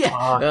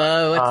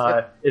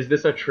 Yeah. Is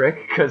this a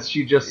trick? Because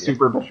she just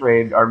super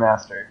betrayed our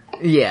master.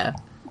 Yeah.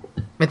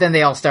 But then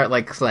they all start,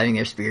 like, sliding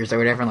their spears or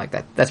whatever, and, like,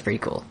 that's pretty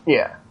cool.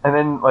 Yeah, and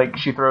then, like,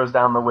 she throws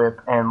down the whip,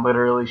 and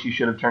literally she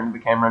should have turned to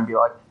the camera and be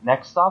like,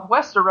 next stop,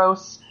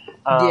 Westeros!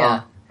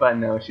 Yeah. But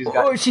no, she's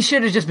got... Or she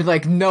should have just been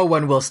like, no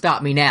one will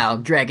stop me now.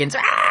 Dragons,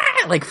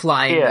 like,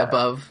 flying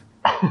above.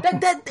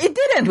 It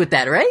did end with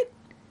that, right?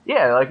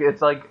 Yeah, like,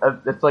 it's like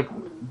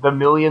the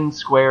million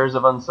squares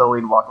of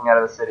Unsullied walking out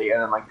of the city,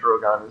 and then, like,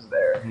 Drogon is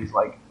there, and he's,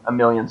 like, a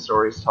million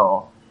stories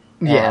tall.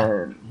 Yeah.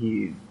 And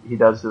he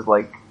does his,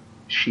 like,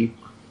 sheep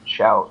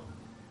shout.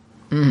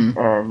 Mm-hmm.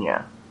 And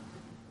yeah.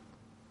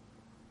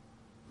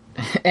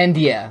 And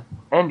yeah.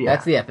 And yeah.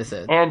 That's the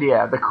episode. And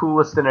yeah, the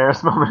coolest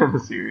Daenerys moment in the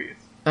series.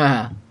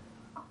 Uh-huh.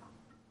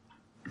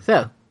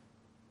 So.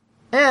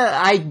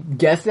 I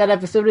guess that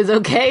episode is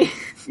okay.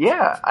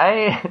 Yeah,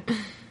 I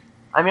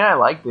mean, I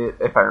liked it,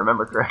 if I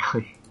remember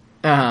correctly.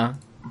 Uh-huh.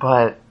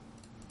 But,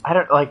 I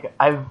don't, like,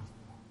 I've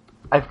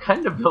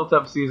kind of built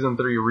up season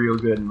 3 real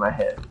good in my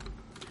head.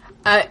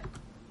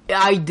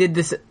 I did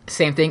this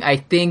same thing. I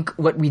think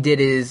what we did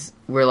is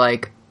we're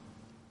like,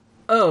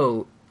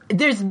 oh,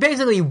 there's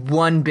basically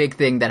one big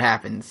thing that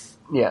happens.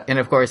 Yeah. And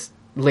of course,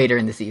 later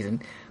in the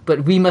season.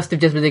 But we must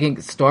have just been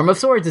thinking Storm of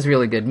Swords is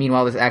really good.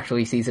 Meanwhile, there's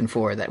actually season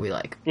 4 that we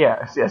like.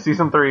 Yeah,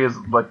 season 3 is,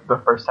 like, the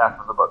first half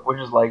of the book, which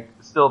is, like,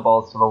 still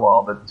balls to the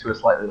wall, but to a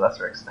slightly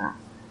lesser extent.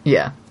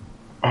 Yeah.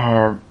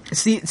 And...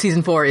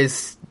 season 4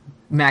 is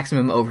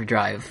maximum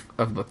overdrive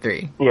of book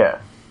 3. Yeah.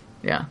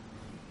 Yeah.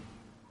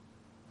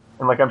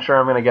 And, like, I'm sure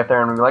I'm gonna get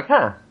there and be like,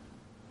 huh,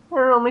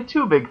 there are only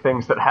 2 big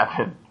things that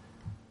happen.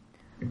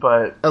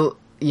 But...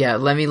 yeah,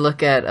 let me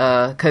look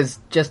at, cause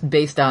just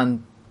based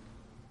on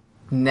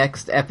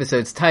next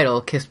episode's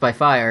title, Kissed by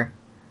Fire,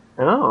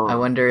 I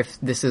wonder if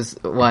this is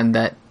one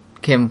that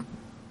Kim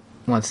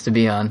wants to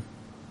be on.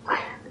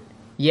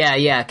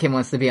 Yeah, Kim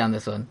wants to be on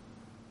this one.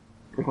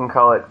 We can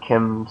call it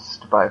Kim's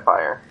by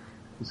Fire.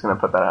 I'm just gonna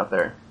put that out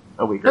there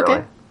a week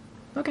early.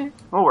 Okay.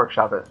 We'll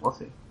workshop it. We'll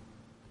see.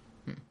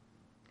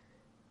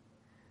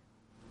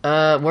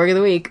 Work of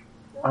the week.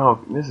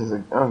 Oh,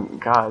 oh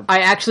god. I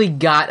actually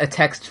got a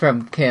text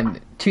from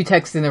Kim, 2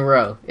 texts in a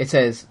row. It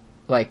says,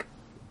 like,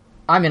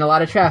 I'm in a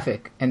lot of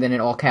traffic, and then in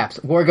all caps,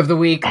 Warg of the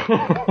Week.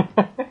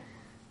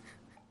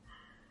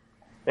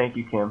 Thank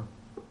you, Kim.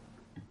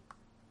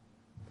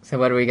 So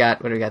what do we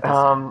got? What do we got this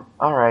time?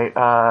 Alright,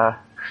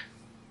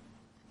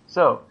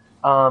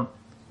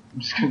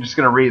 I'm just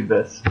gonna read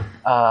this.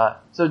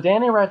 So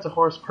Danny rides a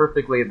horse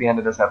perfectly at the end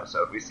of this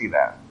episode. We see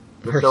that.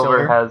 The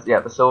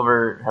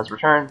silver has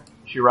returned.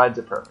 She rides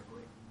it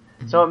perfectly.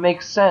 Mm-hmm. So it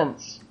makes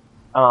sense,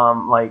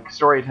 like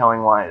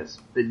storytelling wise,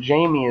 that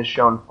Jamie is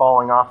shown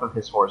falling off of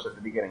his horse at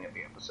the beginning of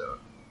the episode.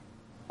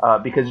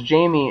 Because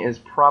Jamie is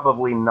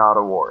probably not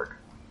a warg.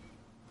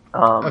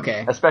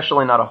 Okay.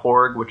 Especially not a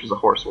horg, which is a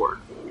horse warg.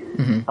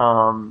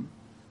 Mm-hmm.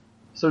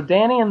 So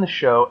Danny in the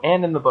show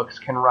and in the books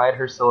can ride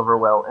her silver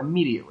well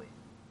immediately.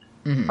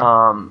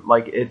 Mm-hmm.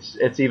 Like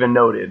it's even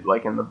noted,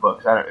 like in the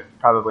books.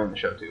 Probably in the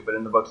show too, but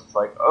in the books it's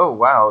like, oh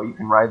wow, you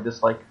can ride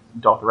this like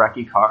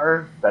Dothraki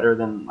car better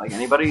than like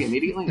anybody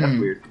immediately. That's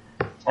weird.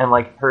 And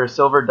like her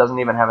silver doesn't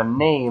even have a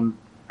name,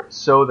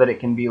 so that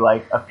it can be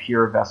like a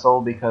pure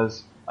vessel.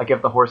 Because like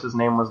if the horse's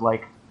name was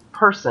like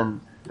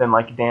Person, then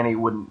like Danny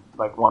wouldn't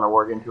like want to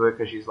work into it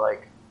because she's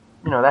like,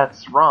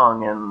 that's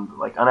wrong and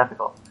like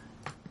unethical.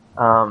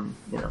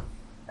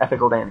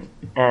 Ethical Danny.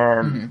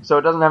 And so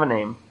it doesn't have a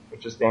name.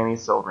 It's just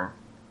Danny's silver.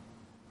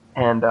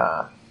 And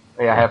I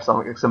have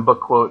some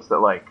book quotes that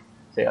like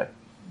say like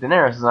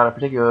Daenerys is not a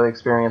particularly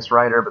experienced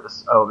rider, but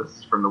this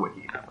is from the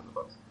wiki, not from the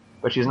books.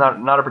 But she's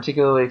not a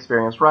particularly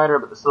experienced rider,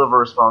 but the silver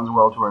responds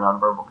well to her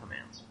nonverbal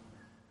commands.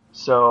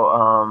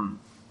 So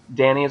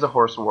Danny is a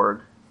horse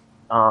warg.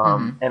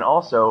 And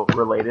also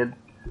related,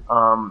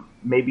 so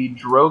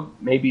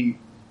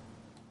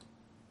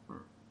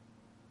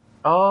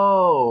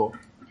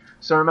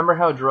remember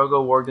how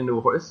Drogo warged into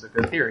a horse? This is a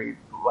good theory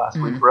last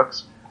week,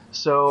 Brooks.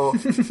 So,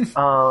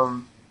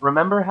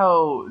 remember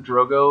how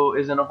Drogo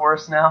is in a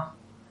horse now?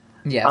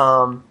 Yes.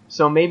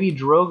 So maybe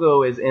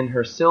Drogo is in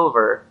her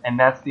silver, and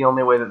that's the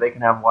only way that they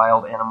can have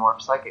wild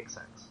animorph psychic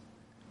sex.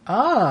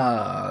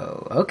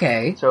 Oh,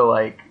 okay. So,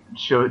 like,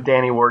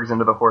 Danny wargs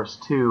into the horse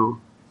too,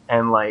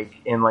 and like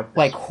in like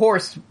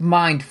horse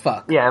mind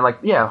fuck. Yeah,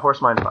 and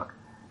horse mind fuck,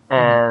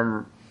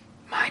 and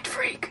mind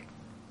freak.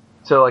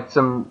 So like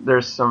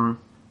there's some,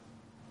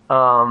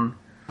 so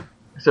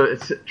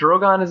it's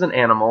Drogon is an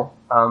animal.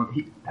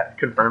 He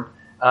confirmed.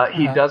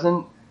 He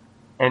doesn't,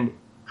 and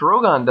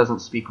Drogon doesn't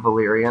speak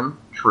Valyrian.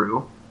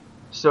 True.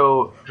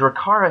 So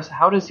Dracarys,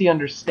 how does he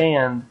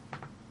understand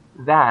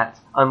that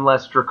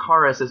unless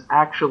Dracarys is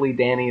actually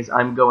Dany's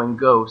 "I'm going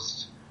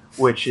ghost,"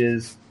 which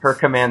is her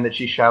command that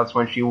she shouts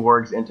when she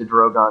wargs into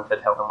Drogon to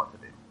tell him what to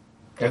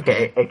do.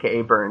 Okay.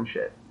 AKA burn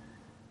shit.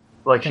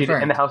 Like she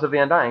did in the House of the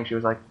Undying, she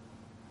was like,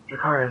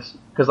 Dracarys,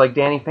 because like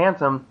Danny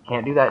Phantom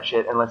can't do that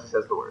shit unless he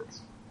says the words.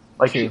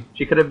 Like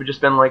she could have just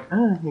been like,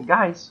 hey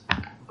guys,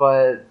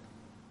 but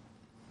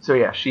so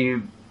yeah,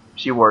 she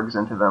wargs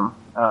into them.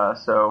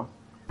 So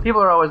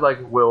people are always like,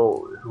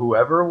 will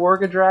whoever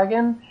warg a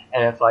dragon?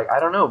 And it's like, I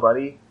don't know,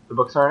 buddy. The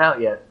books aren't out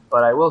yet,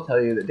 but I will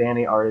tell you that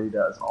Danny already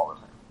does all the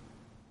time.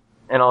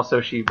 And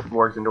also, she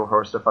wargs into a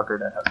horse to fuck her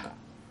dead husband.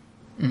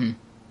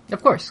 Mm-hmm.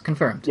 Of course,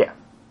 confirmed. Yeah.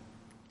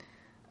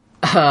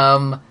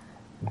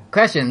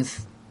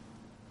 Questions.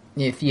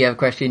 If you have a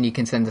question, you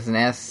can send us an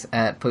S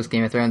at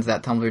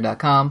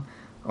postgameofthrones.tumblr.com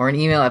or an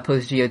email at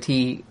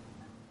postgot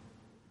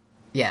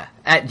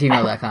at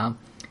gmail.com.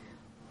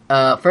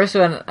 First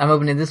one I'm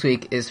opening this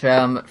week is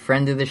from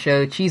friend of the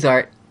show,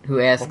 Cheeseart, who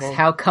asks,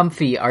 how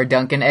comfy are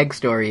Dunk and Egg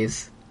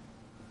stories?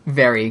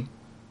 Very.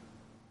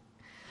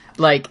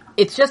 Like,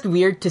 it's just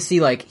weird to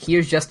see, like,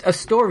 here's just a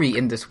story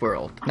in this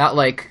world. Not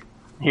like...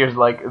 Here's,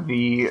 like,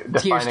 the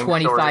defining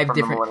 25 story from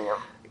different... the Millennium.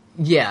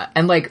 Yeah,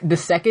 and, like, the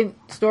second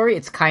story,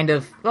 it's kind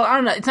of... Well, I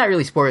don't know, it's not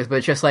really spoilers, but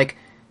it's just, like...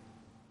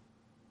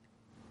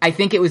 I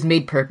think it was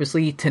made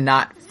purposely to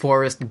not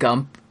Forrest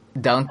Gump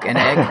Dunk and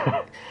Egg.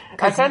 I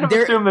kind of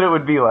assumed that it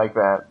would be like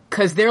that.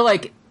 Because they're,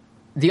 like...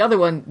 The other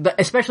one,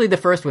 especially the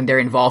first one, they're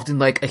involved in,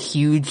 like, a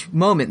huge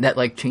moment that,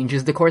 like,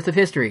 changes the course of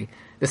history.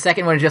 The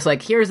second one is just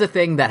like, here's the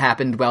thing that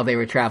happened while they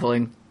were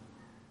traveling.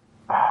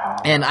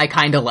 And I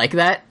kind of like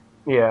that.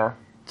 Yeah.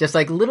 Just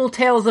like little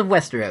tales of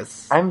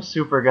Westeros. I'm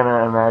super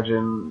gonna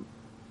imagine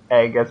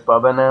Egg as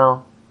Bubba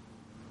now.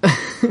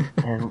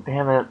 And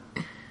damn it.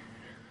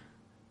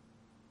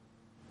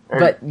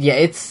 But yeah,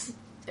 it's...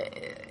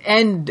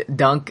 And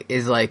Dunk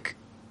is like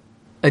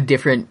a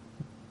different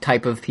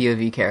type of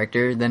POV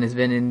character than has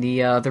been in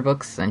the other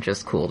books, and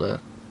just cool to...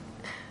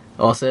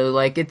 Also,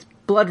 like, it's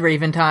Blood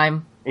Raven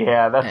time.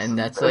 Yeah,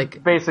 that's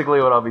like basically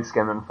what I'll be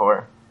skimming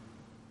for.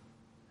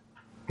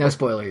 No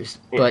spoilers,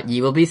 but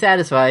you will be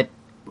satisfied.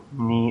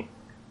 Neat.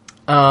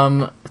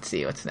 Let's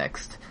see, what's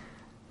next?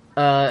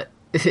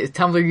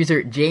 Tumblr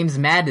user James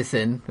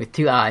Madison, with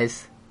 2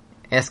 eyes,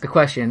 ask a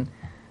question.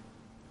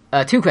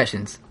 2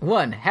 questions.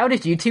 1, how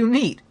did you two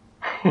meet?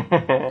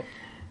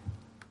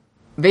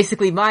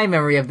 Basically, my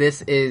memory of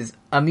this is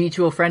a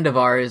mutual friend of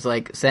ours,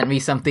 like, sent me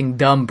something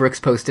dumb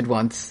Brooks posted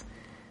once.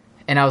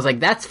 And I was like,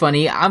 that's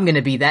funny, I'm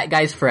gonna be that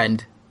guy's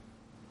friend.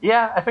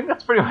 Yeah, I think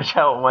that's pretty much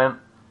how it went.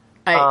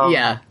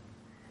 Yeah.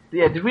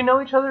 Yeah, did we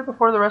know each other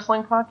before the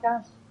wrestling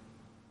podcast?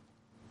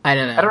 I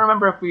don't know. I don't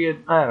remember if we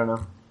had... I don't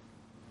know.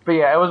 But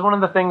yeah, it was one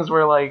of the things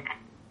where, like,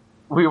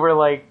 we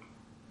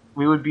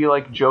would be,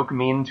 like, joke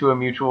mean to a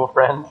mutual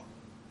friend.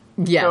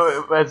 Yes.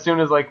 So as soon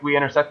as, like, we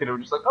intersected, it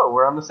was just like, oh,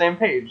 we're on the same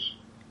page.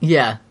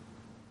 Yeah.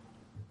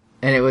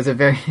 And it was a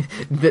very...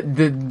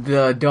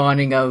 the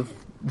dawning of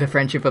the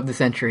friendship of the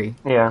century.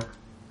 Yeah.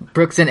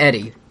 Brooks and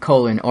Eddie,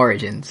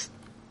 origins.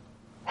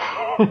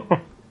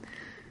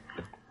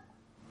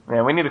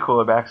 Man, we need a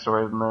cooler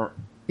backstory than that.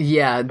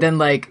 Yeah, then,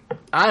 like,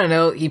 I don't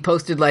know, he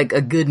posted, like,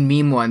 a good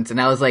meme once, and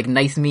I was like,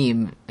 nice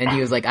meme. And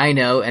he was like, I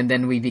know, and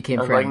then we became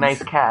I was friends. like,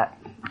 nice cat.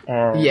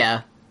 And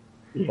Yeah.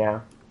 Yeah.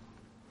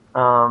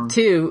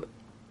 2,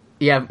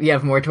 you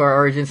have more to our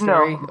origin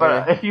story? No,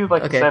 but if you'd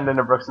like Okay. to send in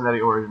a Brooks and Eddie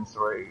origin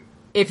story,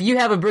 If you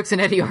have a Brooks and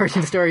Eddie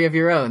origin story of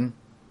your own,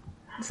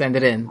 send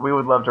it in. we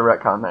would love to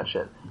retcon that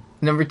shit.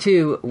 Number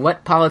 2,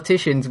 what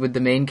politicians would the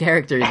main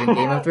characters in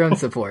Game of Thrones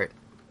support?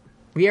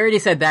 We already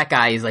said that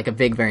guy is like a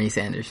big Bernie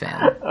Sanders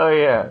fan. Oh,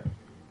 yeah.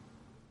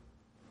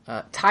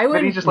 Tywin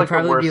But he's just would like the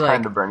probably worst be like...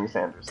 kind of Bernie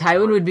Sanders.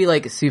 Tywin would be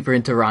like super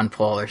into Ron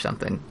Paul or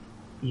something.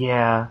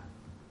 Yeah.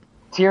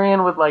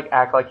 Tyrion would like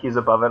act like he's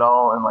above it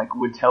all and like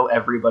would tell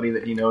everybody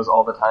that he knows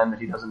all the time that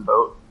he doesn't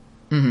vote.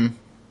 Mm-hmm.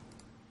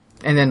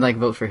 And then like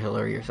vote for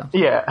Hillary or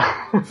something. Yeah.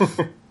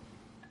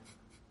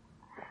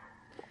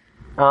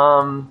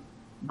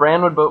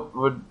 Bran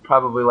would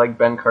probably like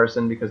Ben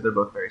Carson because they're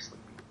both very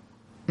sleepy.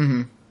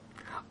 Mm-hmm.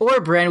 Or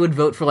Bran would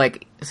vote for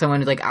like someone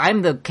who's like,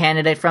 I'm the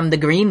candidate from the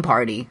Green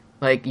Party.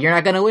 Like, you're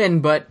not gonna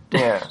win, but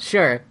Yeah.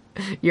 sure,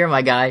 you're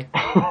my guy.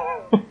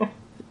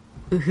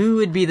 Who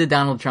would be the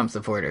Donald Trump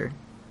supporter?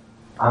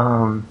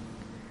 I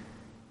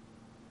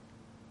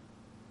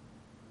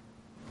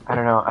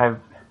don't know.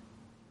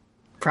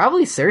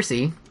 Probably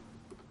Cersei.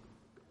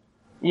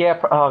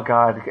 Yeah. Oh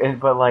God.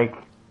 But like,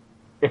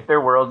 if their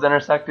worlds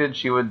intersected,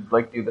 she would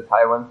like do the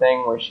Tywin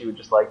thing where she would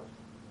just like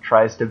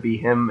tries to be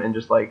him and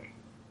just like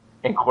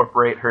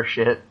incorporate her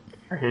shit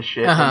or his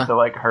shit into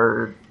like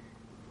her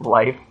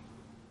life.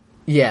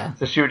 Yeah.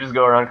 So she would just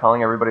go around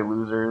calling everybody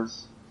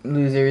losers.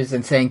 Losers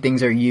and saying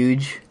things are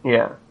huge.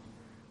 Yeah.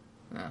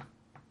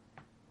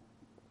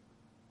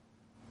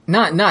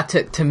 Not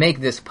to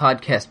make this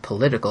podcast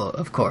political,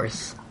 of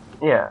course.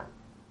 Yeah.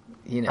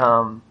 You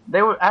know.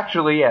 They would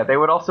actually, yeah, they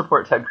would all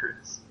support Ted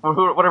Cruz.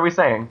 What are we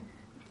saying?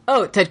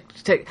 Oh,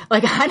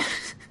 like,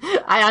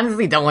 I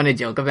honestly don't want to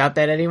joke about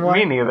that anymore.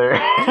 Me neither.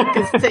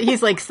 Because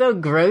he's, like, so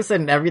gross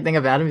and everything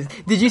about him.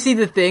 Did you see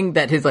the thing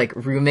that his, like,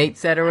 roommate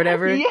said or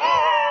whatever? Yeah.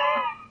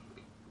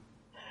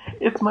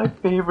 It's my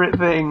favorite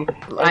thing.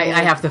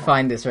 I have to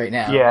find this right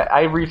now. Yeah,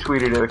 I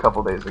retweeted it a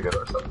couple days ago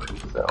or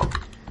something, so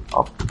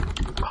I'll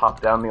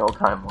pop down the old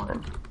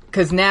timeline.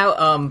 Because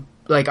now,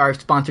 like, our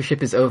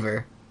sponsorship is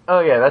over. Oh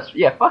yeah,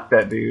 fuck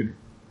that dude.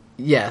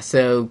 Yeah,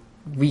 so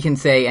we can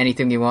say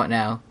anything we want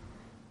now.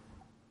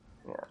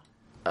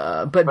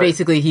 Yeah. But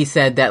basically he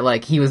said that,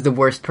 like, he was the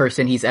worst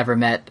person he's ever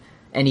met,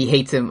 and he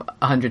hates him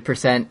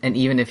 100%, and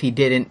even if he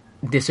didn't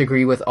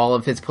disagree with all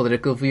of his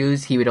political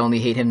views, he would only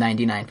hate him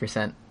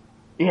 99%.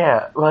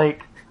 Yeah,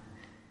 like,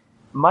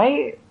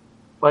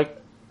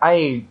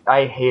 I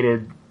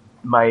hated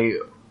my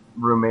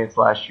roommates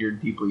last year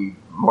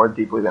more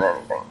deeply than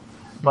anything.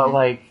 But, Mm-hmm.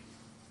 like,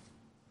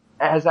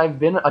 as I've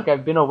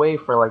been away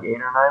for, like,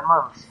 8 or 9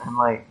 months, and,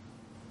 like,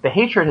 the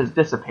hatred has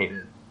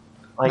dissipated.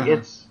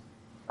 Like,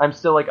 I'm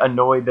still, like,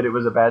 annoyed that it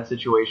was a bad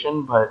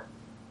situation, but,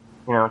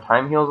 you know,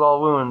 time heals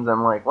all wounds.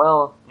 I'm like,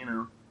 well, you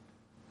know,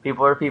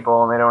 people are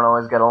people, and they don't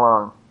always get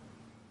along.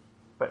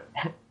 But...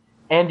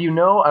 And you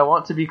know, I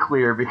want to be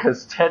clear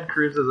because Ted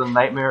Cruz is a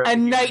nightmare. A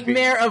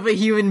nightmare of a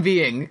human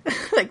being.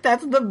 Like,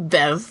 that's the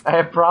best. I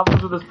have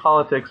problems with his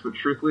politics, but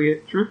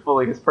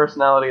truthfully, his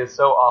personality is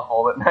so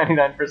awful that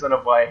 99%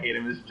 of why I hate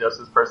him is just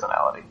his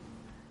personality.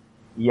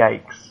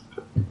 Yikes.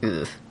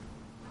 Ugh.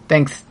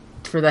 Thanks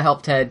for the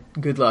help, Ted.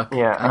 Good luck on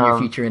your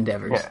future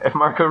endeavors. Yeah, if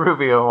Marco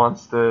Rubio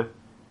wants to,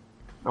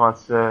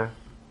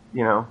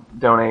 you know,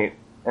 donate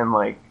and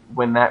like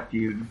win that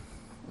feud,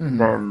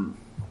 then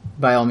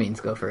by all means,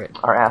 go for it.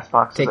 Our ass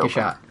box. Take a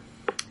shot.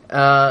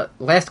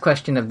 Last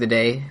question of the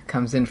day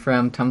comes in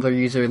from Tumblr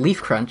user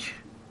LeafCrunch,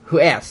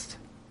 who asked,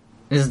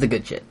 this is the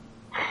good shit.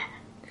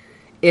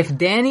 If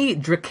Dany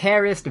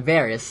Dracarys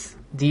Varys,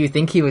 do you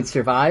think he would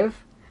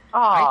survive?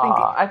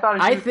 I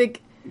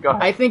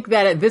think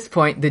that at this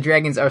point, the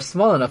dragons are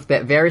small enough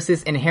that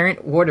Varys'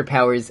 inherent water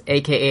powers,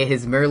 aka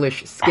his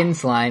Merlish skin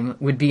slime,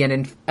 would be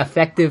an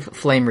effective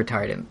flame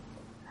retardant.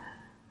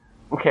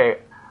 Okay,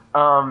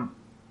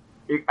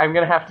 I'm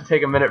gonna have to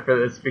take a minute for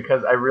this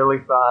because I really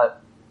thought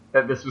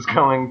that this was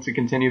going to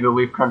continue the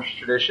Leaf Crunch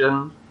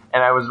tradition,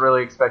 and I was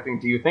really expecting,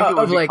 do you think it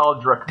would be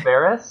called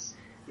Dracarys?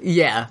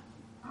 Yeah.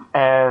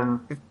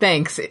 And...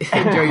 Thanks.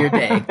 Enjoy your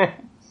day.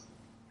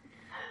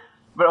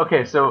 But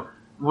okay, so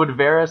would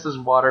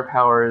Varys' water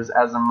powers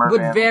as a merman...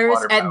 Would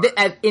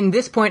Varys, in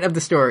this point of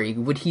the story,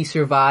 would he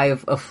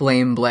survive a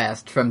flame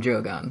blast from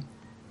Drogon?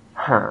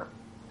 Huh.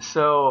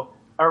 So,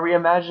 are we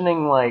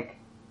imagining, like,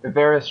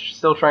 Varys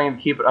still trying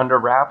to keep it under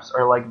wraps,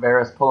 or like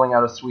Varys pulling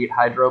out a sweet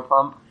hydro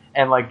pump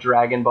and like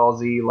Dragon Ball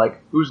Z, like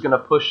who's gonna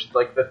push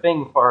like the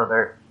thing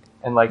farther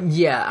and like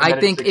I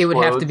think it would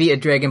have to be a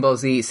Dragon Ball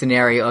Z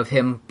scenario of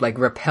him like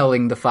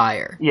repelling the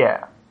fire.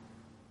 Yeah,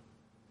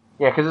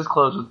 because his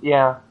clothes was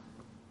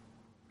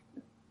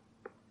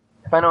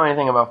If I know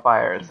anything about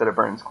fire, it's that it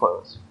burns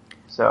clothes.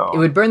 So It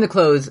would burn the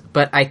clothes,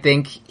 but I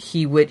think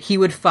he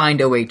would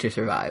find a way to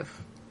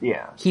survive.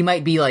 yeah, He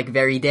might be, like,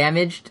 very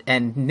damaged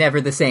and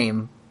never the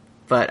same,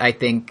 but I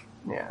think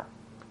yeah.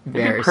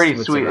 It'd Varys be pretty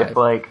would sweet survive. if,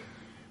 like,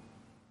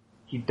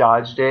 he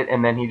dodged it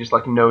and then he just,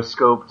 like,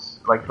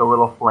 no-scoped, like, the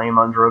little flame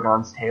on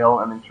Drogon's tail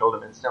and then killed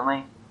him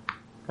instantly.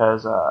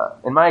 Because,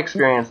 in my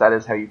experience, that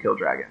is how you kill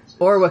dragons.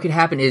 Or what could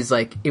happen is,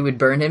 like, it would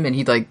burn him and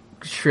he'd, like,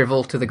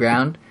 shrivel to the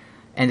ground,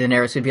 and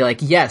Daenerys would be like,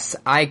 yes,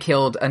 I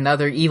killed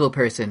another evil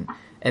person.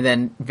 And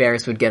then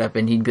Varys would get up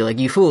and he'd be like,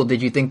 you fool,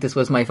 did you think this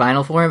was my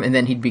final form? And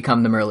then he'd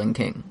become the Merling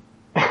King.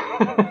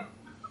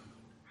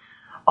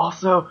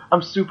 Also,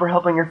 I'm super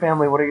helping your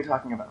family. What are you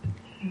talking about?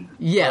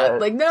 Yeah,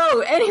 like,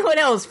 no, anyone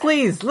else,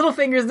 please.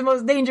 Littlefinger's the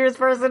most dangerous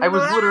person. I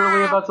was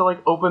literally about to, like,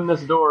 open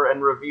this door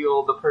and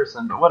reveal the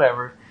person, but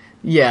whatever.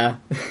 Yeah.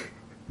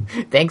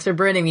 Thanks for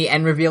burning me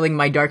and revealing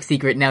my dark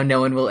secret. Now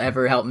no one will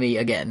ever help me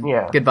again.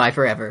 Yeah. Goodbye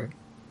forever.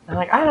 And,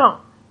 like,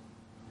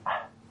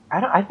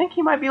 I think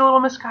he might be a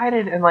little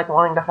misguided in, like,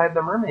 wanting to hide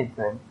the mermaid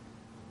thing.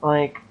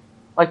 Like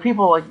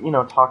people, like, you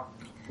know, talk...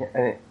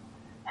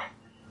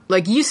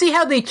 Like, you see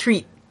how they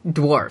treat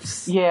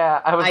dwarfs. Yeah,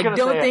 I don't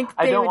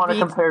want to be...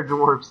 compare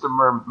dwarves to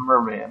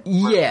merman.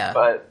 Yeah.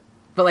 But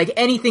like,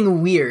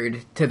 anything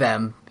weird to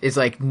them is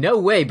like, no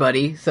way,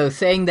 buddy. So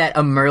saying that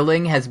a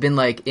Merling has been,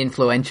 like,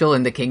 influential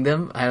in the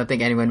kingdom, I don't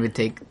think anyone would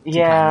take too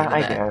yeah, kindly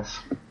I to that. guess.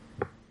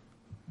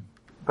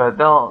 But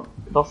they'll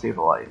see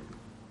the light.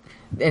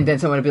 And then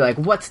someone would be like,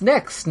 what's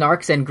next,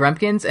 Snarks and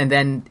Grumpkins? And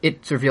then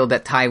it's revealed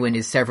that Tywin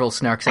is several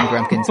Snarks and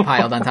Grumpkins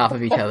piled on top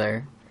of each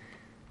other.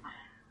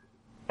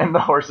 And the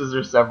horses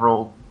are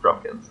several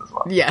Grumpkins as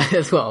well. Yeah,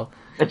 as well.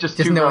 It's just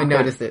no two one Grumpkins.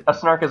 noticed it. A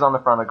Snark is on the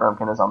front, a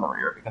Grumpkin is on the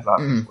rear, because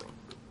obviously.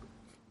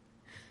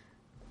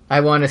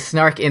 I want a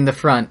Snark in the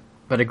front,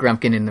 but a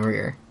Grumpkin in the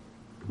rear.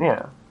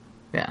 Yeah.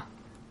 Yeah.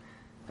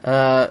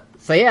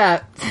 So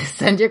yeah,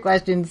 send your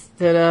questions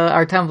to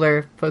our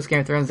Tumblr,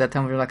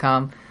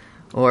 postgameofthrones@tumblr.com,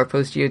 or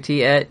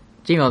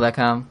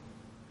postgot@gmail.com.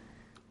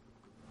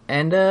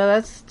 And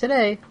that's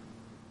today.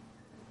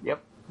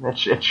 Yep.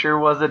 It sure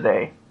was a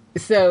day.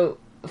 So,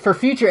 for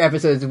future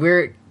episodes,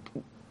 we're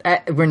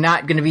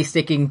not going to be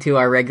sticking to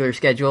our regular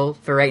schedule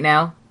for right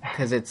now,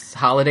 because it's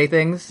holiday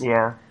things.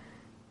 Yeah.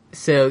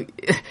 So,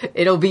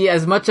 it'll be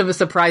as much of a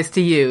surprise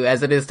to you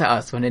as it is to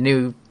us when a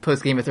new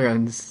post-Game of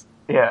Thrones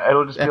Yeah,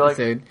 it'll just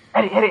episode.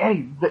 be like,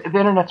 Eddie, the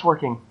internet's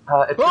working.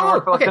 It's going to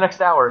work for like the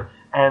next hour.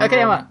 And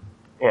Okay, I'm on.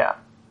 Yeah.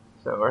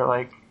 So we're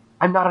like,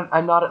 I'm not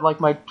at like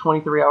my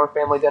 23-hour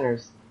family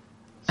dinners.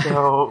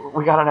 So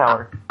we got an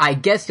hour. I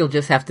guess you'll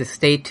just have to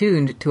stay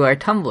tuned to our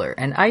Tumblr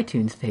and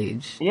iTunes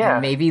page. Yeah.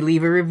 And maybe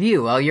leave a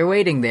review while you're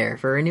waiting there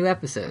for a new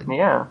episode.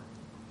 Yeah.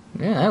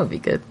 Yeah, that would be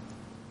good.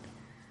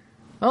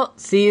 Well,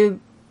 see you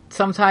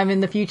sometime in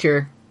the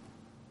future.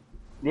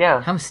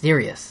 Yeah. How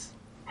mysterious.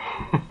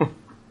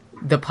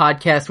 The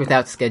podcast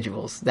without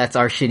schedules. That's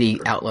our shitty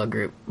outlaw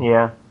group.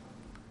 Yeah.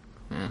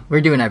 Yeah,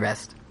 we're doing our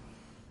best.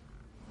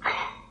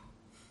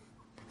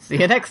 See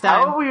you next time.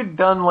 How have we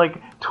done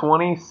like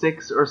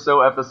 26 or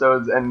so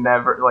episodes and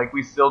never, like,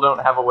 we still don't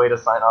have a way to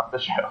sign off the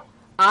show?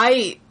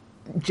 I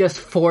just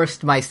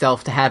forced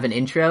myself to have an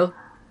intro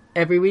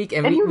every week,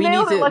 and you we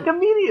nailed need it to. like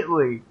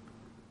immediately.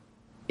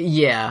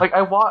 Yeah. Like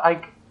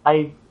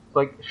I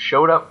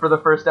showed up for the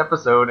first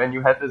episode and you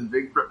had this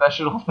big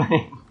professional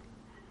thing.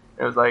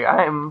 It was like,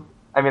 I mean,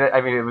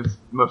 it was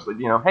mostly,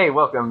 you know, hey,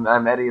 welcome,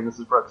 I'm Eddie and this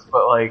is Brooks,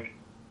 but like...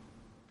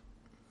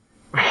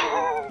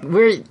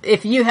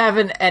 If you have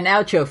an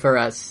outro for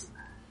us,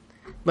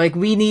 like,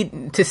 we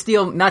need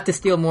to not to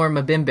steal more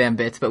Mabim Bam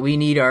bits, but we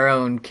need our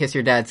own Kiss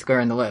Your Dad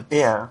Square on the Lips.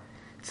 Yeah.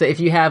 So if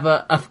you have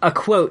a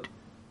quote,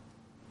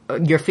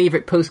 your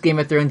favorite post Game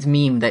of Thrones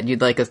meme that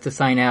you'd like us to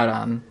sign out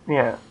on,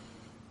 Yeah.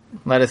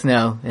 let us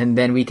know, and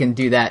then we can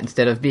do that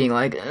instead of being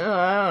like, oh,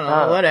 I don't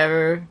know,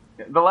 whatever.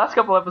 The last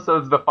couple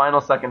episodes, the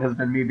final second has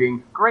been me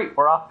being, great,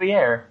 we're off the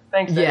air.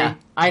 Thanks, Eddie. Yeah,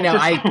 I know,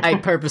 I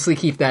purposely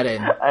keep that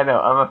in, I know,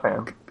 I'm a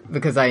fan.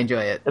 because I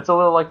enjoy it. It's a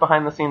little like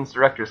behind-the-scenes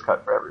director's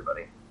cut for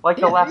everybody. Like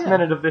the last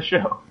minute of this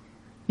show.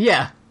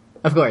 Yeah,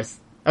 of course.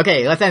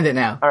 Okay, let's end it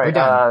now. All right, we're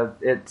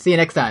done. See you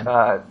next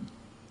time.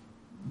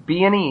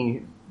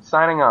 B&E,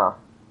 signing off.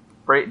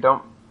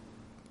 Don't...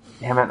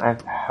 Damn it,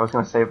 I was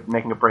going to say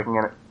making a breaking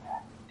in it.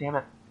 Damn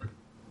it.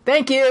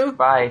 Thank you!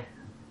 Bye.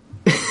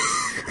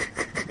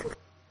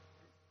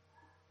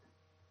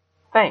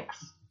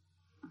 Thanks.